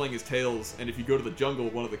was I was playing as Tails, and if you go to the jungle,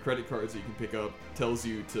 one of the credit cards that you can pick up tells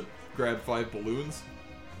you to grab 5 balloons.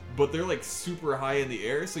 But they're, like, super high in the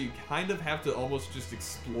air, so you kind of have to almost just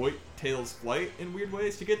exploit Tails' flight in weird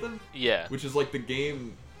ways to get them. Yeah. Which is, like, the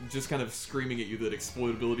game just kind of screaming at you that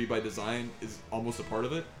exploitability by design is almost a part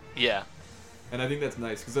of it. Yeah. And I think that's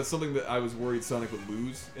nice, because that's something that I was worried Sonic would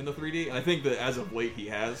lose in the 3D, and I think that as of late he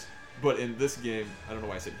has. But in this game, I don't know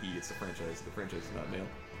why I said he, it's the franchise. The franchise is not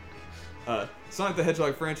male. Sonic the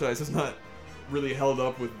Hedgehog franchise has not really held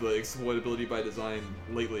up with the exploitability by design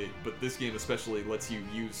lately, but this game especially lets you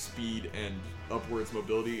use speed and upwards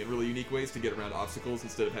mobility in really unique ways to get around obstacles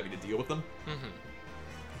instead of having to deal with them.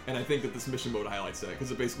 And I think that this mission mode highlights that,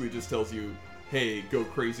 because it basically just tells you, hey, go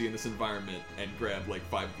crazy in this environment and grab like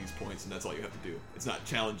 5 of these points, and that's all you have to do. It's not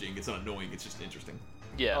challenging, it's not annoying, it's just interesting.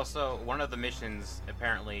 Yeah. Also, one of the missions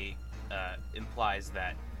apparently implies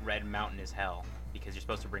that Red Mountain is hell, because you're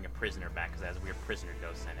supposed to bring a prisoner back, because it has weird prisoner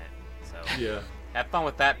ghosts in it. So yeah, have fun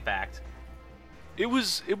with that fact. It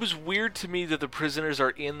was weird to me that the prisoners are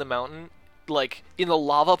in the mountain, like in the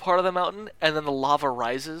lava part of the mountain, and then the lava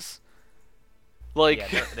rises.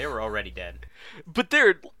 Like, yeah, they were already dead. But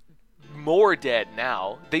they're more dead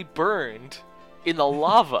now. They burned in the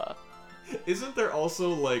lava. Isn't there also,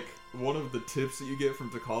 like, one of the tips that you get from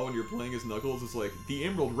Tikal when you're playing as Knuckles is, like, the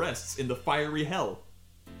emerald rests in the fiery hell?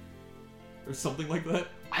 Or something like that?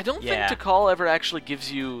 I don't think Tikal ever actually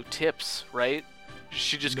gives you tips, right?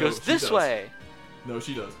 She just goes this way. No,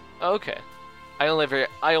 she does. Okay. I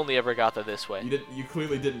only ever got the this way. You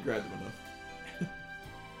clearly didn't grab them enough.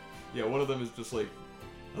 Yeah, one of them is just like,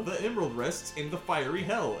 the emerald rests in the fiery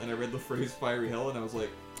hell. And I read the phrase fiery hell and I was like,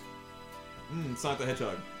 Sonic the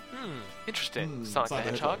Hedgehog. Interesting. Sonic the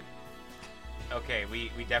Hedgehog. Okay, we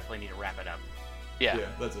definitely need to wrap it up. Yeah. Yeah,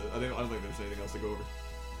 that's it. I don't think there's anything else to go over.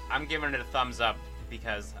 I'm giving it a thumbs up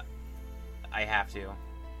because I have to.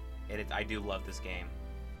 I do love this game.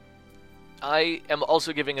 I am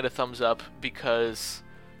also giving it a thumbs up because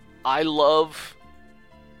I love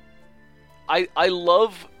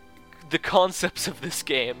the concepts of this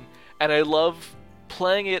game, and I love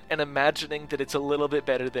playing it and imagining that it's a little bit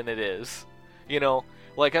better than it is. You know,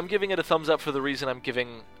 like, I'm giving it a thumbs up for the reason I'm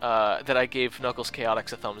giving that I gave Knuckles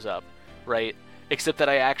Chaotix a thumbs up, right? Except that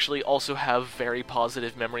I actually also have very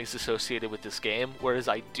positive memories associated with this game, whereas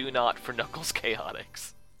I do not for Knuckles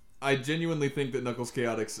Chaotix. I genuinely think that Knuckles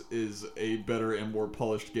Chaotix is a better and more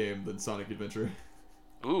polished game than Sonic Adventure.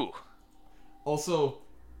 Ooh. Also,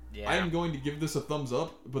 I am going to give this a thumbs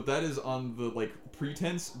up, but that is on the, like,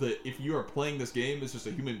 pretense that if you are playing this game as just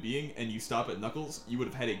a human being and you stop at Knuckles, you would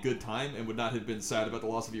have had a good time and would not have been sad about the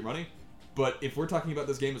loss of your money. But if we're talking about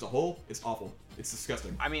this game as a whole, it's awful. It's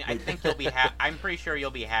disgusting. I mean, I think you'll be I'm pretty sure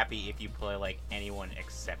you'll be happy if you play, like, anyone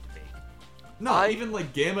except me. No, even,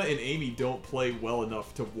 like, Gamma and Amy don't play well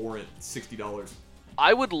enough to warrant $60.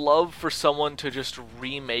 I would love for someone to just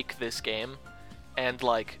remake this game and,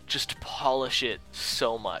 like, just polish it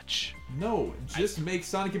so much. No, just make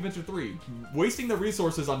Sonic Adventure 3. Wasting the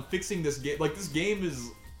resources on fixing this game... Like, this game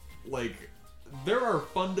is, like... There are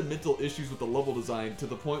fundamental issues with the level design to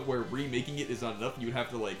the point where remaking it is not enough. You would have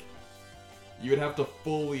to, like... You would have to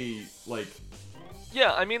fully, like...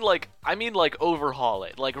 Yeah, I mean, like, overhaul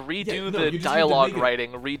it. Like, redo the dialogue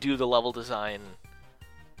writing, redo the level design.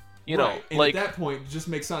 You know, and like... at that point, just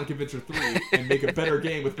make Sonic Adventure 3 and make a better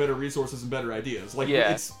game with better resources and better ideas. Like,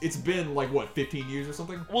 it's been, like, what, 15 years or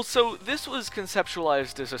something? Well, so, this was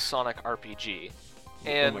conceptualized as a Sonic RPG.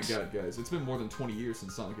 And... Oh my god, guys. It's been more than 20 years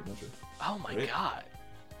since Sonic Adventure. Oh my god.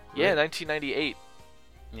 Yeah, 1998.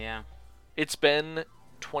 Yeah. It's been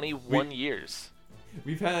 21 years.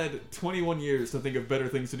 We've had 21 years to think of better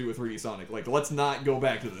things to do with 3D Sonic. Like, let's not go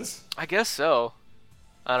back to this. I guess so.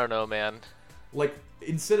 I don't know, man. Like,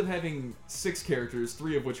 instead of having 6 characters,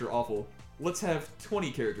 3 of which are awful, let's have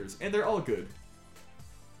 20 characters, and they're all good.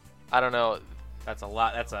 I don't know. That's a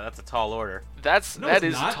lot. That's a tall order. That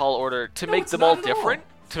is a tall order to make them all different.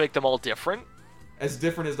 To make them all different. As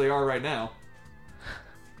different as they are right now.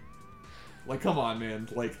 Like, come on, man.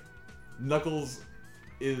 Like, Knuckles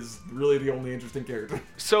is really the only interesting character.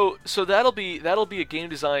 So that'll be a game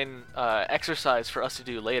design exercise for us to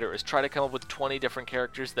do later. Is try to come up with 20 different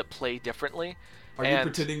characters that play differently. Are you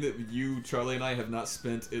pretending that you, Charlie, and I have not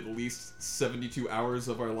spent at least 72 hours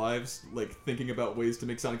of our lives, like, thinking about ways to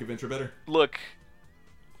make Sonic Adventure better? Look,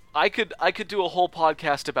 I could do a whole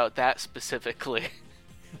podcast about that specifically.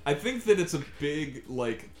 I think that it's a big,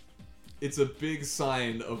 like, it's a big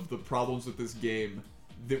sign of the problems with this game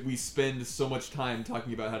that we spend so much time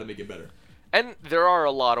talking about how to make it better. And there are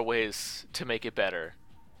a lot of ways to make it better.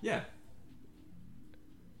 Yeah.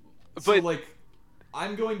 But, so, like,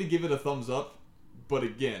 I'm going to give it a thumbs up, but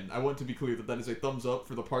again, I want to be clear that that is a thumbs up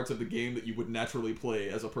for the parts of the game that you would naturally play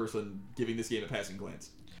as a person giving this game a passing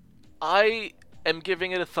glance. I am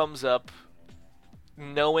giving it a thumbs up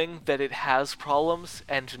knowing that it has problems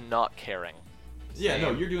and not caring. Yeah,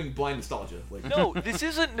 no, you're doing blind nostalgia. Like. No, this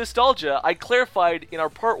isn't nostalgia. I clarified in our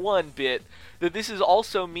part 1 bit that this is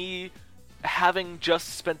also me having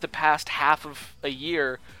just spent the past half of a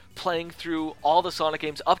year playing through all the Sonic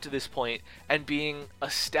games up to this point and being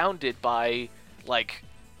astounded by, like,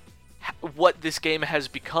 what this game has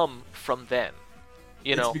become from then.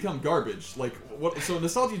 You know? It's become garbage. Like, so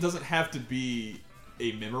nostalgia doesn't have to be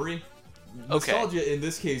a memory. Nostalgia, in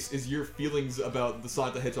this case, is your feelings about the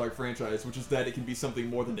Sonic the Hedgehog franchise, which is that it can be something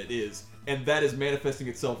more than it is. And that is manifesting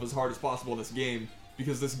itself as hard as possible in this game,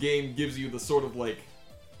 because this game gives you the sort of, like,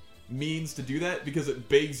 means to do that, because it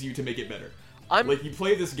begs you to make it better. Like, you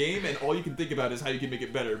play this game, and all you can think about is how you can make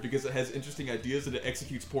it better, because it has interesting ideas and it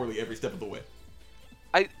executes poorly every step of the way.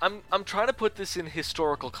 I'm trying to put this in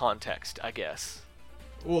historical context, I guess.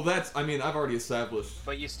 Well, that's, I mean, I've already established...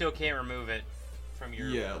 But you still can't remove it from your...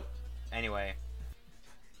 Yeah. Anyway.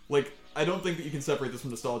 Like, I don't think that you can separate this from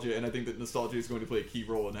nostalgia, and I think that nostalgia is going to play a key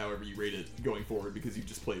role in however you rate it going forward, because you've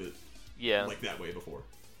just played it like that way before.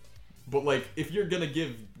 But, like, if you're gonna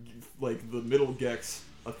give, like, the middle Gex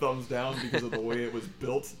a thumbs down because of the way it was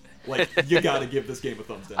built, like, you gotta give this game a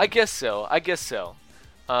thumbs down. I guess so.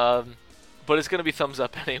 But it's gonna be thumbs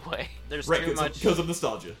up anyway. There's too much... because of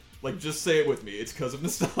nostalgia. Like, just say it with me. It's because of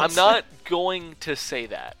nostalgia. I'm not going to say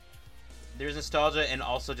that. There's nostalgia and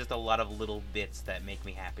also just a lot of little bits that make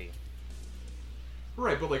me happy.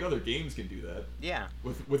 Right, but like other games can do that. Yeah.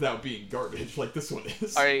 Without being garbage like this one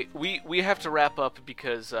is. Alright, we have to wrap up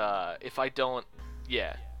because if I don't...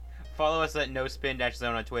 Yeah. Follow us at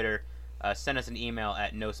nospin-zone on Twitter. Send us an email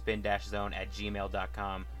at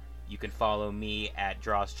nospin-zone@gmail.com. You can follow me at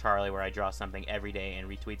DrawsCharlie, where I draw something every day and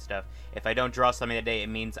retweet stuff. If I don't draw something today, it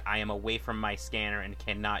means I am away from my scanner and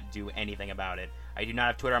cannot do anything about it. I do not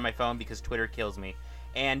have Twitter on my phone because Twitter kills me.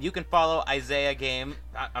 And you can follow Isaiah Game.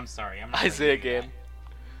 I'm sorry, I'm not Isaiah Game.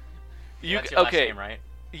 That's your last name, right?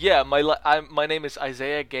 Yeah, my name is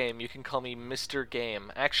Isaiah Game. You can call me Mr.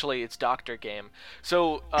 Game. Actually, it's Dr. Game.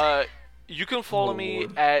 So, you can follow me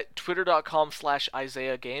at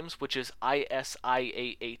twitter.com/IsaiahGames, which is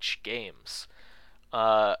ISIAH Games.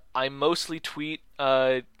 I mostly tweet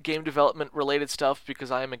game development related stuff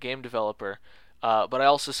because I am a game developer. But I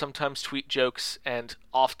also sometimes tweet jokes, and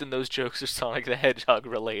often those jokes are Sonic the Hedgehog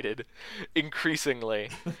related, increasingly,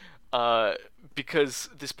 because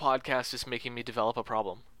this podcast is making me develop a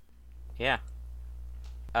problem. Yeah.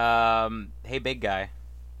 Hey, big guy.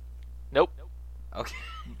 Nope. Okay.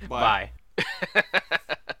 Bye.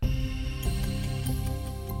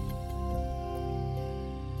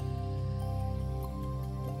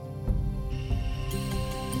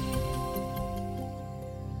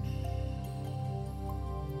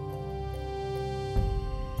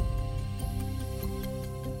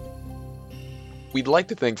 We'd like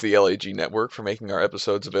to thank the LAG Network for making our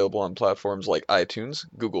episodes available on platforms like iTunes,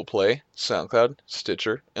 Google Play, SoundCloud,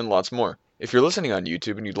 Stitcher, and lots more. If you're listening on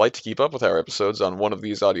YouTube and you'd like to keep up with our episodes on one of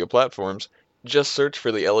these audio platforms, just search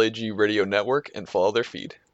for the LAG Radio Network and follow their feed.